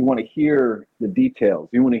want to hear the details.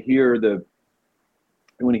 You want to hear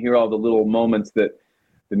all the little moments that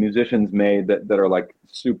the musicians made that are like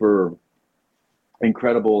super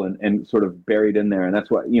incredible and sort of buried in there. And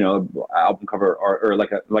that's what album cover or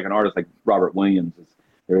like an artist like Robert Williams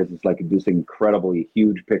there is this incredibly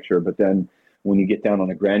huge picture, but then when you get down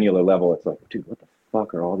on a granular level, it's like, dude, what the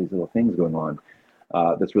fuck are all these little things going on?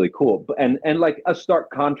 That's really cool. And like a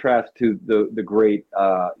stark contrast to the great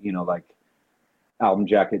album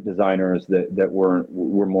jacket designers that were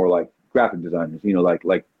more like graphic designers,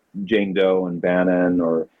 like Jane Doe and Bannon,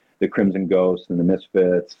 or the Crimson Ghost and the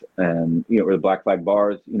Misfits, and or the Black Flag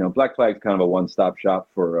Bars. Black Flag's kind of a one-stop shop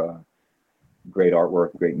for great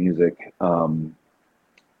artwork, great music. I don't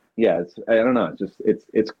know.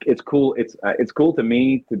 It's cool. It's cool to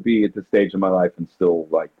me to be at the stage of my life and still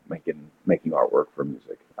like making artwork for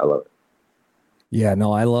music. I love it. Yeah,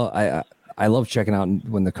 no, I love checking out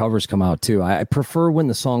when the covers come out too. I prefer when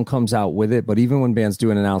the song comes out with it, but even when bands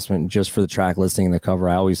do an announcement just for the track listing and the cover,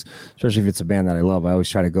 I always, especially if it's a band that I love, I always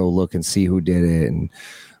try to go look and see who did it and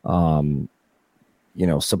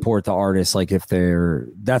support the artist. Like if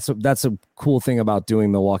that's a cool thing about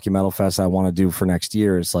doing Milwaukee Metal Fest. I want to do for next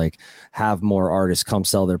year is like have more artists come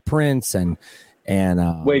sell their prints and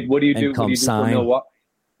wait, what do you do? What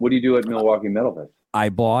do you do at Milwaukee Metal Fest? I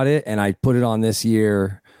bought it and I put it on this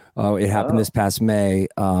year. It happened this past May.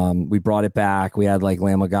 We brought it back. We had like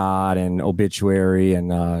Lamb of God and Obituary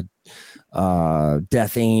and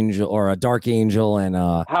Death Angel or a Dark Angel and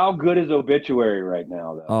how good is Obituary right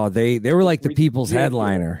now though? Oh, they were like the people's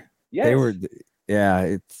headliner. Yes. They were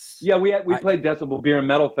we played Decibel Beer and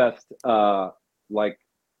Metal Fest like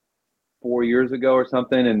 4 years ago or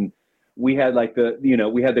something, and we had like the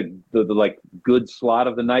like good slot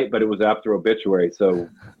of the night, but it was after Obituary, so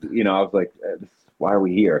I was like, why are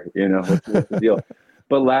we here? What's the deal?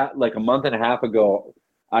 But like a month and a half ago,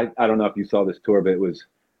 I don't know if you saw this tour, but it was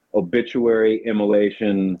Obituary,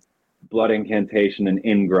 Immolation, Blood Incantation, and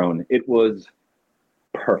Ingrown. It was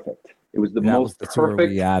perfect. It was the most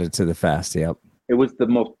perfect. We added to the fest. Yep. It was the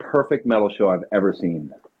most perfect metal show I've ever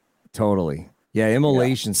seen. Totally. Yeah.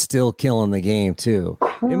 Immolation's still killing the game too.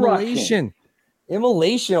 Crushing.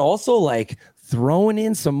 Immolation also like throwing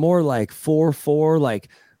in some more like 4/4 like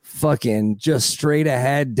fucking just straight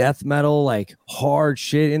ahead death metal, like hard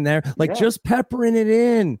shit in there, like just peppering it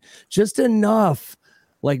in just enough,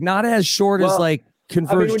 like not as short as like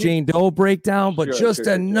Converge Jane Doe breakdown, but just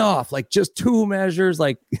enough, like just 2 measures,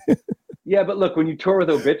 like yeah. But look, when you tour with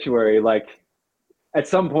Obituary, like at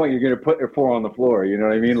some point you're gonna put your 4 on the floor, you know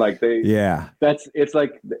what I mean? Like it's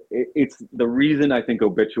the reason I think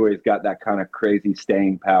Obituary's got that kind of crazy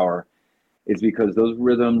staying power is because those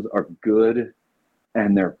rhythms are good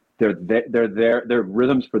and they're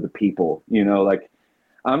rhythms for the people, like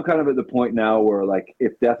I'm kind of at the point now where like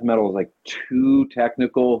if death metal is like too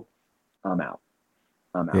technical, I'm out.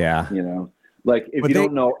 Yeah. Like if you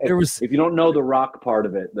don't know the rock part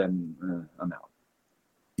of it, then I'm out.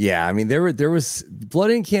 Yeah, I mean there was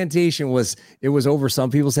Blood Incantation was over some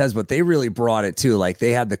people's heads, but they really brought it too. Like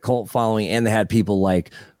they had the cult following and they had people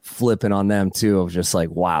like flipping on them too, of just like,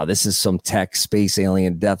 wow, this is some tech space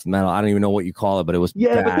alien death metal. I don't even know what you call it, but it was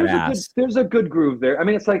badass. But there's a good groove there. I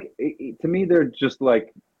mean, it's like to me they're just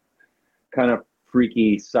like kind of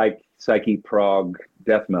freaky psyche prog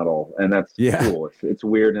death metal, and that's cool. It's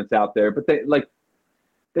weird and it's out there, but they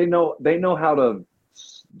know how to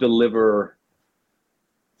deliver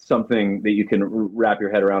something that you can wrap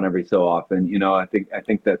your head around every so often. I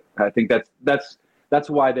think that's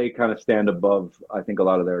why they kind of stand above, I think, a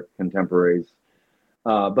lot of their contemporaries.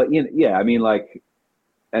 But I mean, like,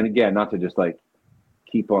 and again, not to just like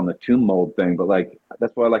keep on the Tomb Mold thing, but like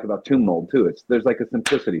that's what I like about Tomb Mold too. There's like a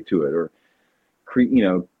simplicity to it, or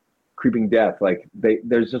Creeping Death. Like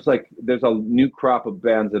there's a new crop of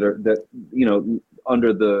bands that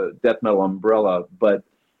under the death metal umbrella, but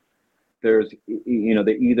there's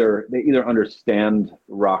they either understand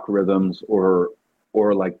rock rhythms or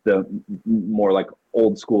like the more like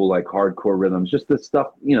old school like hardcore rhythms, just the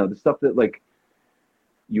stuff that like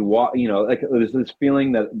you walk, like there's this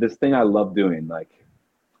feeling that this thing I love doing. Like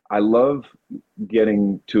I love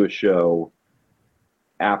getting to a show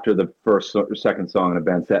after the first or second song in a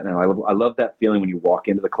band set, and I love that feeling when you walk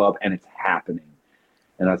into the club and it's happening.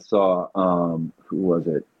 And I saw who was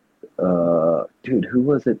it? Who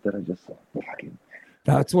was it that I just saw?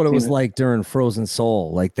 That's what it was like during Frozen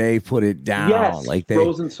Soul. Like they put it down. Yes, like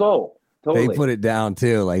Frozen Soul. Totally. They put it down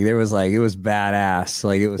too. Like there was like it was badass.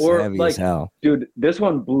 Like it was heavy as hell. Dude, this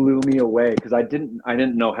one blew me away because I didn't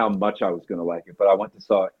know how much I was gonna like it. But I went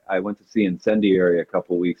to see Incendiary a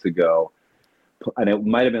couple weeks ago, and it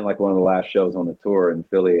might have been like one of the last shows on the tour in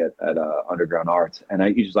Philly at Underground Arts. And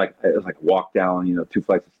it was like walk down 2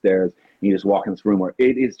 flights of stairs, and you just walk in this room where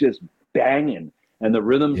it is just banging, and the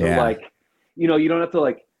rhythms are like, you don't have to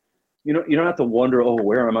like, you don't have to wonder, oh,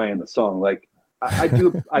 where am I in the song? Like I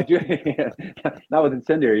do. Not with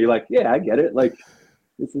Incendiary. You're like, yeah, I get it. Like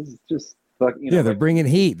this is just fuck. Yeah, they're bringing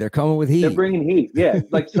heat. They're coming with heat. They're bringing heat. Yeah,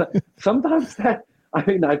 like sometimes that. I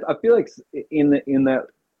mean, I feel like in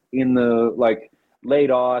the like late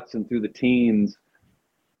aughts and through the teens,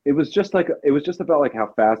 it was just about like how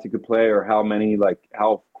fast you could play, or how many, like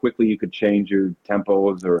how quickly you could change your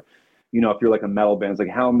tempos, or if you're like a metal band, it's like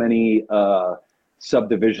how many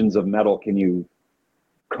subdivisions of metal can you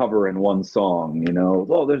cover in one song?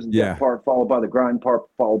 There's the death part followed by the grind part,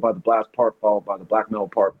 followed by the blast part, followed by the black metal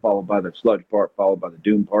part, followed by the sludge part, followed by the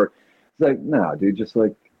doom part. It's like, nah, dude, just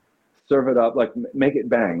like serve it up, like make it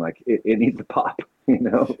bang, like it needs to pop.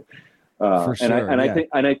 For sure,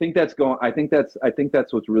 I think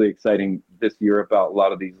that's what's really exciting this year about a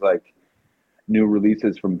lot of these like new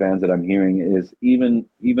releases from bands that I'm hearing is even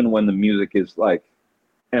when the music is like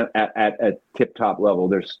at tip top level,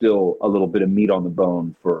 there's still a little bit of meat on the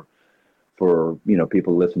bone for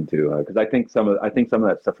people to listen to, because I think some of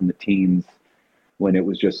that stuff from the teens, when it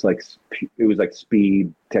was just like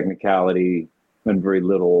speed, technicality, and very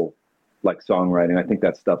little like songwriting, I think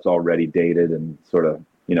that stuff's already dated and sort of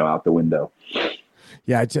out the window.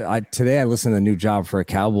 Yeah, today I listened to a New Job for a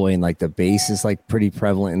Cowboy, and like the bass is like pretty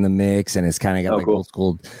prevalent in the mix, and it's kind of got like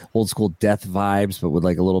cool. old school death vibes, but with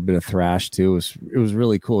like a little bit of thrash too. It was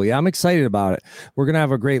really cool. Yeah, I'm excited about it. We're gonna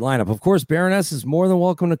have a great lineup. Of course, Baroness is more than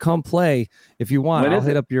welcome to come play if you want. I'll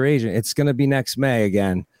hit up your agent. It's gonna be next May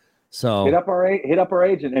again. So hit up our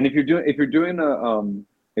agent, and if you're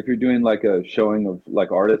doing like a showing of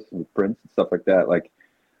like artists with prints and stuff like that, like.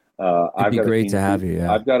 It'd be great to have you.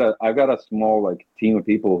 Yeah. I've got a small like team of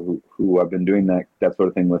people who I've been doing that sort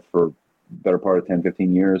of thing with for the better part of 10,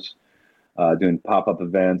 15 years, doing pop-up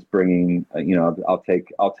events, bringing, I'll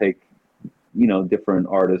take different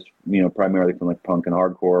artists, primarily from like punk and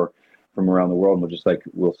hardcore from around the world. And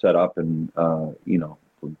we'll set up and, we'll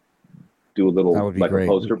do a little like great.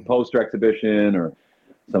 A poster exhibition or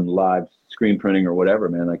some live screen printing or whatever,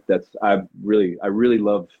 man. Like I really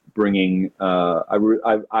love bringing,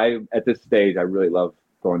 I at this stage, I really love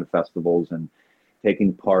going to festivals and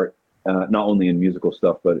taking part, not only in musical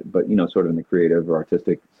stuff, but sort of in the creative or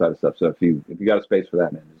artistic side of stuff. So if you got a space for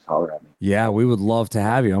that, man, just holler at me. Yeah, we would love to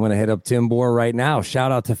have you. I'm going to hit up Tim Bohr right now.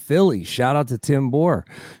 Shout out to Philly. Shout out to Tim Bohr.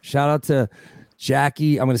 Shout out to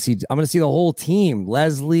Jackie. I'm gonna see the whole team.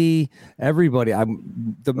 Leslie, everybody.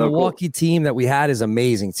 The Milwaukee team that we had is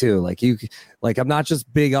amazing too. Like I'm not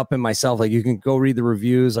just big up in myself. Like you can go read the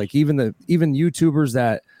reviews. Like even YouTubers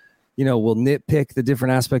that will nitpick the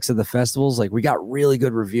different aspects of the festivals. Like we got really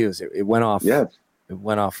good reviews. It went off. Yes. It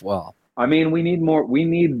went off well. I mean, we need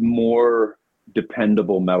more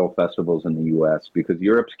dependable metal festivals in the U.S. because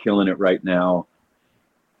Europe's killing it right now.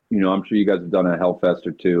 I'm sure you guys have done a Hellfest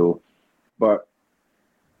or two, but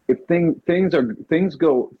if things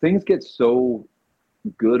get so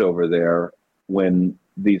good over there when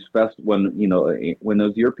those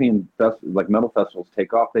European like metal festivals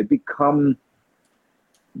take off, they become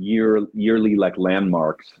yearly like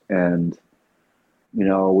landmarks. And I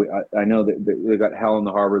know that they got Hell in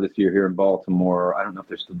the Harbor this year here in Baltimore. I don't know if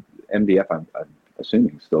there's still MDF. I'm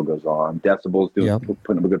assuming still goes on. Decibel's putting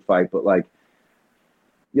up a good fight, but like,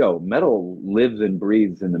 metal lives and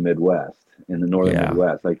breathes in the Midwest. In the northern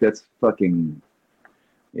Midwest, like that's fucking,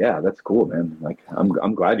 that's cool, man. Like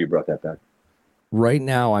I'm glad you brought that back. Right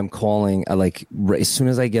now, I'm calling as soon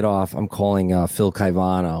as I get off, I'm calling Phil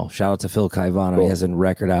Caivano. Shout out to Phil Caivano. Cool. He has a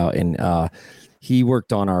record out, and he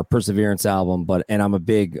worked on our Perseverance album. And I'm a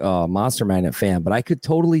big Monster Magnet fan. But I could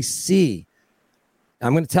totally see.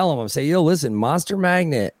 I'm going to tell him, I'm saying, listen, Monster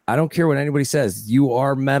Magnet, I don't care what anybody says. You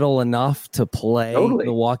are metal enough to play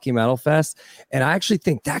Milwaukee Metal Fest. And I actually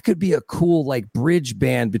think that could be a cool, like, bridge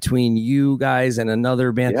band between you guys and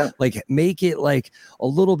another band. Yeah. Like, make it like a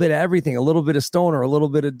little bit of everything, a little bit of stoner, a little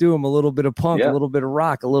bit of doom, a little bit of punk, a little bit of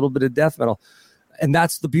rock, a little bit of death metal. And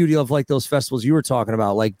that's the beauty of like those festivals you were talking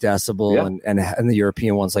about, like Decibel and the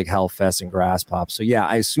European ones like Hellfest and Grass Pop. So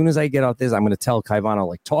as soon as I get out this, I'm going to tell Caivano,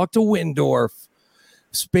 like, talk to Windorf.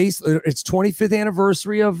 Space, it's 25th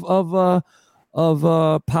anniversary of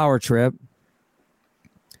Power Trip.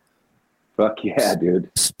 Fuck yeah,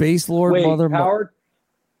 dude. Space Lord. Wait, Mother Power,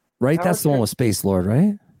 right? Power That's the one with Space Lord,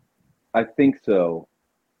 right? I think so.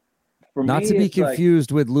 For Not me, to be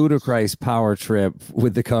confused with Ludacris Power Trip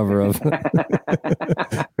with the cover of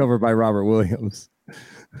covered by Robert Williams.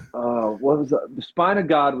 What was the Spine of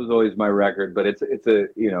God was always my record, but it's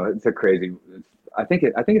a crazy. I think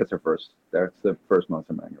it's their first. That's the first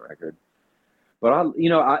Monster Magnet record. But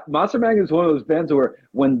Monster Magnet is one of those bands where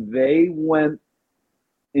when they went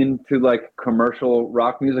into like commercial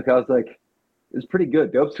rock music, I was like, it's pretty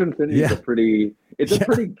good. Dopes to Infinity is a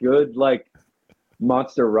pretty good like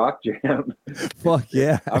monster rock jam. Fuck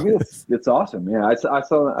yeah! I mean, it's awesome. Yeah, I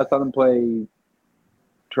saw them play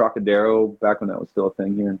Trocadero back when that was still a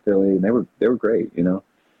thing here in Philly, and they were great.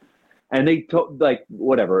 And they like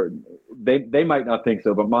whatever they might not think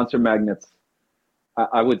so, but Monster Magnets,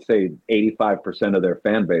 I would say 85% of their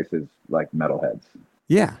fan base is like metalheads.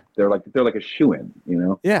 Yeah, they're like a shoo-in, you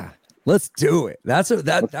know. Yeah, let's do it. That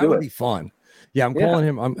would be fun. Yeah, I'm calling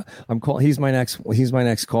him. I'm calling. He's my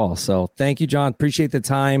next call. So thank you, John. Appreciate the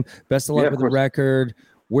time. Best of luck with the record.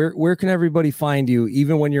 Where can everybody find you?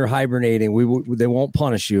 Even when you're hibernating, they won't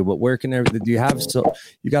punish you. But where can do you have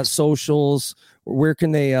you got socials? Where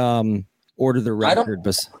can they order the record?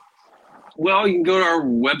 Well, you can go to our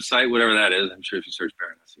website, whatever that is. I'm sure if you search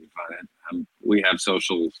Baroness, you can find it. We have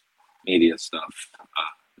social media stuff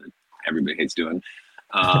that everybody hates doing.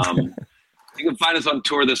 You can find us on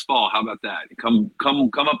tour this fall. How about that? Come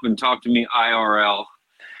up and talk to me IRL,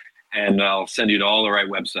 and I'll send you to all the right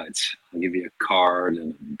websites. I'll give you a card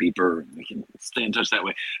and a beeper, and we can stay in touch that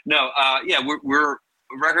way. No, we're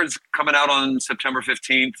records coming out on September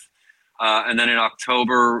 15th. And then in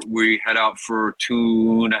October, we head out for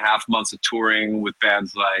 2.5 months of touring with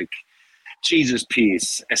bands like Jesus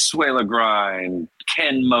Piece, Escuela Grind,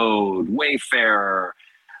 Ken Mode, Wayfarer.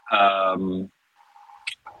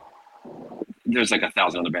 There's like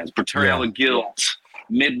 1,000 other bands. Betrayal of Guilt,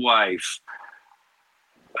 Midwife.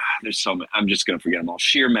 There's so many. I'm just going to forget them all.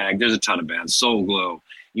 Sheer Mag. There's a ton of bands. Soul Glow.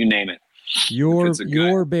 You name it.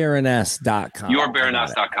 Yourbaroness.com.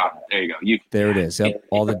 Yourbaroness.com. There you go. There it is. Yep.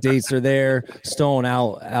 All the dates are there. Stone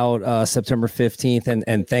out September 15th.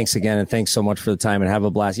 And thanks again. And thanks so much for the time, and have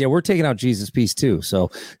a blast. Yeah, we're taking out Jesus Piece too. So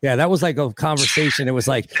yeah, that was like a conversation. It was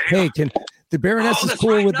like, hey, can the Baroness is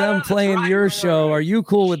cool with them playing your show? Are you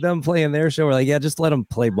cool with them playing their show? We're like, yeah, just let them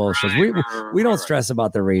play both shows. We don't stress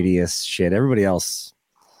about the radius shit. Everybody else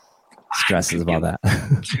stresses about that.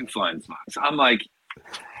 2 flying spots. I'm like,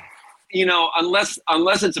 you know, unless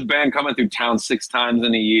it's a band coming through town 6 times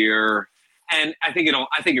in a year, and I think it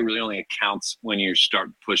really only accounts when you start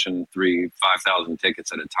pushing 3,000-5,000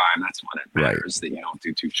 tickets at a time. That's when it matters that you don't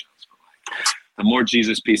do 2 shows. But like, the more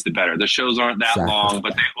Jesus Piece, the better. The shows aren't that long,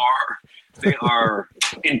 but they are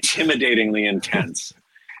intimidatingly intense.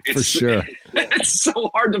 For sure. It's so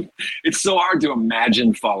hard to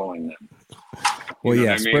imagine following them. Well,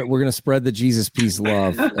 yeah, we're going to spread the Jesus Piece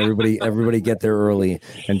love. Everybody get there early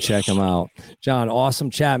and check them out. John, awesome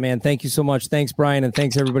chat, man. Thank you so much. Thanks, Brian, and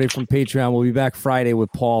thanks everybody from Patreon. We'll be back Friday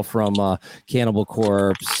with Paul from Cannibal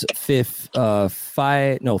Corpse,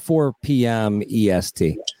 4 p.m.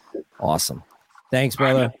 EST. Awesome. Thanks,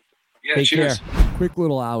 brother. Yeah, Take cheers. care. Quick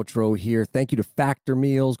little outro here. Thank you to Factor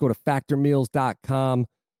Meals. Go to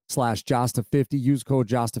factormeals.com/Josta50. Use code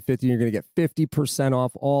Josta50. You're going to get 50%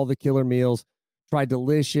 off all the killer meals. Try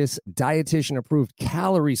delicious, dietitian-approved,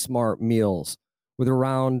 calorie-smart meals with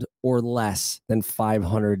around or less than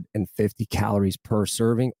 550 calories per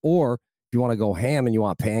serving. Or if you want to go ham and you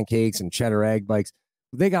want pancakes and cheddar egg bites,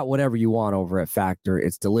 they got whatever you want over at Factor.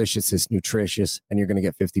 It's delicious, it's nutritious, and you're going to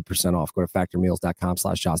get 50% off. Go to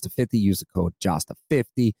factormeals.com/Josta50. Use the code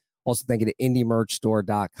Josta50. Also, thank you to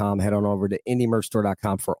indiemerchstore.com. Head on over to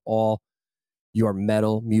indiemerchstore.com for all your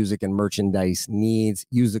metal, music, and merchandise needs.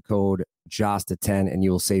 Use the code Josta10 and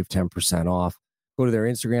you will save 10% off. Go to their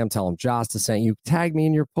Instagram, tell them Josta sent you. Tag me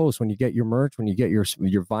in your post when you get your merch, when you get your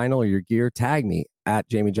vinyl or your gear. Tag me at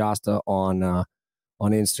Jamie Josta on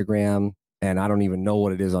Instagram. And I don't even know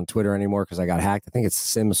what it is on Twitter anymore because I got hacked. I think it's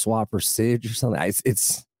Sim Swap or Sige or something.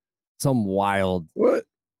 It's some wild. What?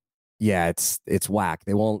 Yeah, it's whack.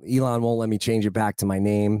 Elon won't let me change it back to my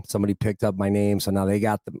name. Somebody picked up my name, so now they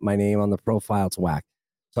got my name on the profile. It's whack.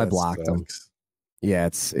 So I blocked them. Yeah,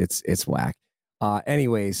 it's whack.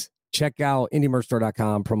 Anyways, check out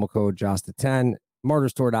indiemerchstore.com, promo code Josta10,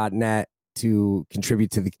 martyrstore.net to contribute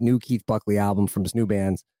to the new Keith Buckley album from his new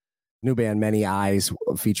band Many Eyes,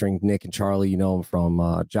 featuring Nick and Charlie. You know him from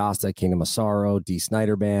Josta, Kingdom of Sorrow, D.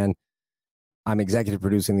 Snyder Band. I'm executive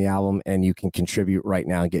producing the album, and you can contribute right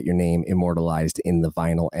now and get your name immortalized in the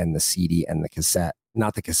vinyl and the CD and the cassette.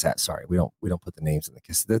 Not the cassette, sorry. We don't put the names in the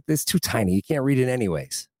cassette. It's too tiny. You can't read it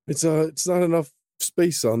anyways. It's not enough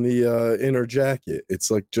space on the inner jacket.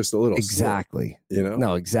 It's like just a little exactly slit, you know.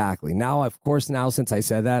 No, exactly. Now, of course, since I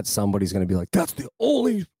said that, somebody's going to be like, that's the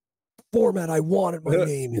only format I wanted my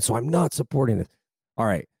name in, so I'm not supporting it. All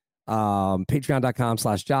right.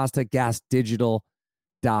 Patreon.com/Josta,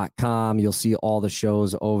 gasdigital.com. You'll see all the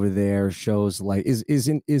shows over there. Shows like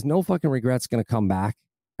is No Fucking Regrets going to come back?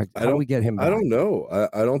 How do we get him back? I don't know.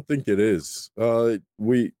 I don't think it is.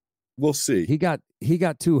 We'll see. He got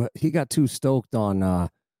too stoked on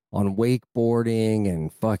wakeboarding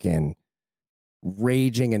and fucking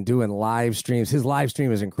raging and doing live streams. His live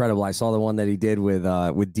stream is incredible. I saw the one that he did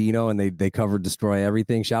with Dino, and they covered Destroy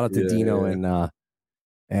Everything. Shout out to Dino and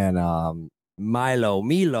Milo,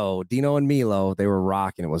 Dino and Milo. They were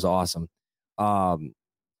rocking. It was awesome.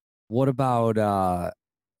 What about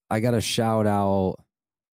I got to shout out.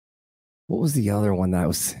 What was the other one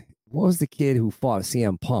what was the kid who fought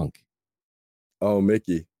CM Punk? Oh,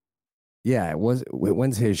 Mickey. Yeah,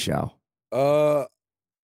 when's his show?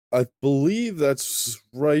 I believe that's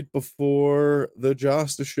right before the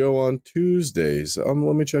Josta show on Tuesdays. Let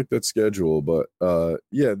me check that schedule, but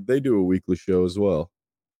yeah, they do a weekly show as well.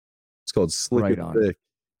 It's called Slick Right and on. Thick.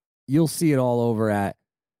 You'll see it all over at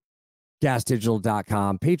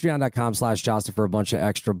gasdigital.com, patreon.com/Josta for a bunch of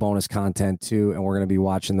extra bonus content too. And we're going to be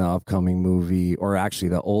watching the upcoming movie, or actually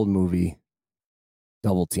the old movie,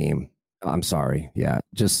 Double Team. I'm sorry. Yeah.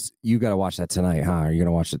 Just, you got to watch that tonight, huh? Or are you going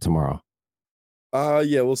to watch it tomorrow?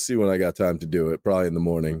 Yeah, we'll see when I got time to do it. Probably in the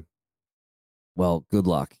morning. Well, good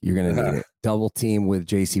luck. You're going to need it. Double Team with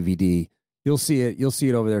JCVD. You'll see it. You'll see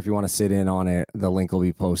it over there if you want to sit in on it. The link will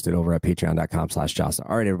be posted over at patreon.com/Josta.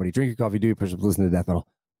 All right, everybody, drink your coffee, do your push-ups, listen to death metal.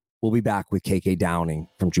 We'll be back with KK Downing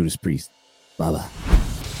from Judas Priest. Bye-bye.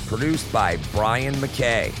 Produced by Brian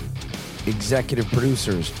McKay. Executive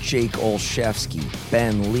producers Jake Olszewski,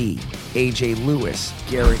 Ben Lee, AJ Lewis,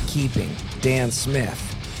 Garrett Keeping, Dan Smith,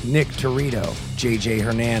 Nick Torito, JJ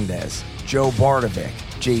Hernandez, Joe Bardovic,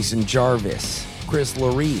 Jason Jarvis, Chris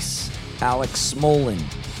Larice, Alex Smolin,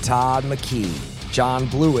 Todd McKee, John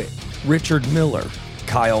Blewett, Richard Miller,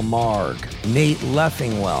 Kyle Marg, Nate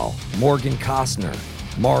Leffingwell, Morgan Costner,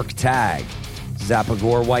 Mark Tagg,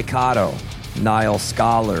 Zapagor Waikato, Niall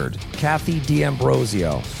Scollard, Kathy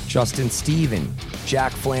D'Ambrosio, Justin Stephen,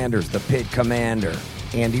 Jack Flanders, the Pit Commander,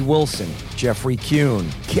 Andy Wilson, Jeffrey Kuhn,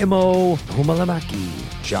 Kimo Humalamaki,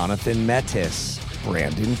 Jonathan Metis,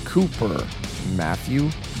 Brandon Cooper, Matthew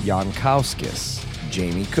Jankowskis,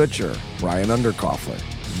 Jamie Kutcher, Ryan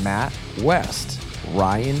Underkoffler, Matt West,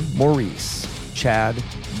 Ryan Maurice, Chad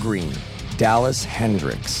Green, Dallas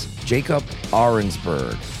Hendricks, Jacob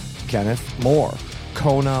Arensberg, Kenneth Moore,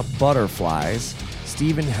 Kona Butterflies,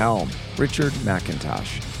 Stephen Helm, Richard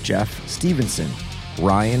McIntosh, Jeff Stevenson,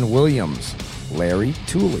 Ryan Williams, Larry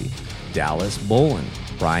Tooley, Dallas Bolin,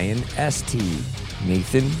 Brian St.,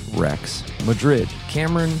 Nathan Rex Madrid,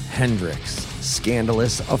 Cameron Hendricks,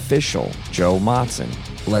 Scandalous Official, Joe Motson,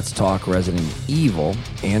 Let's Talk Resident Evil,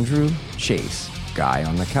 Andrew Chase, Guy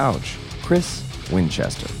on the Couch, Chris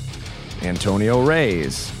Winchester, Antonio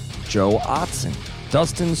Reyes, Joe Otzen,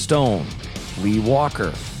 Dustin Stone, Lee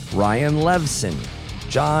Walker, Ryan Levson,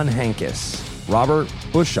 John Hankus, Robert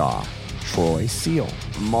Bushaw, Troy Seal,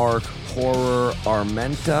 Mark Horror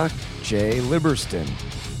Armenta, Jay Liberston,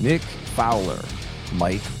 Nick Fowler,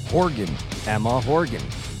 Mike Horgan, Emma Horgan,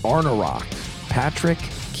 Arnarock, Patrick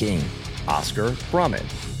King, Oscar Brummett,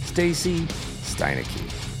 Stacy Steinecke,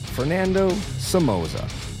 Fernando Somoza,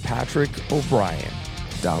 Patrick O'Brien,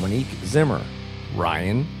 Dominique Zimmer,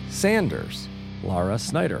 Ryan Sanders, Laura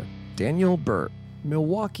Snyder, Daniel Burt,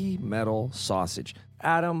 Milwaukee Metal Sausage,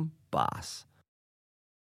 Adam Boss,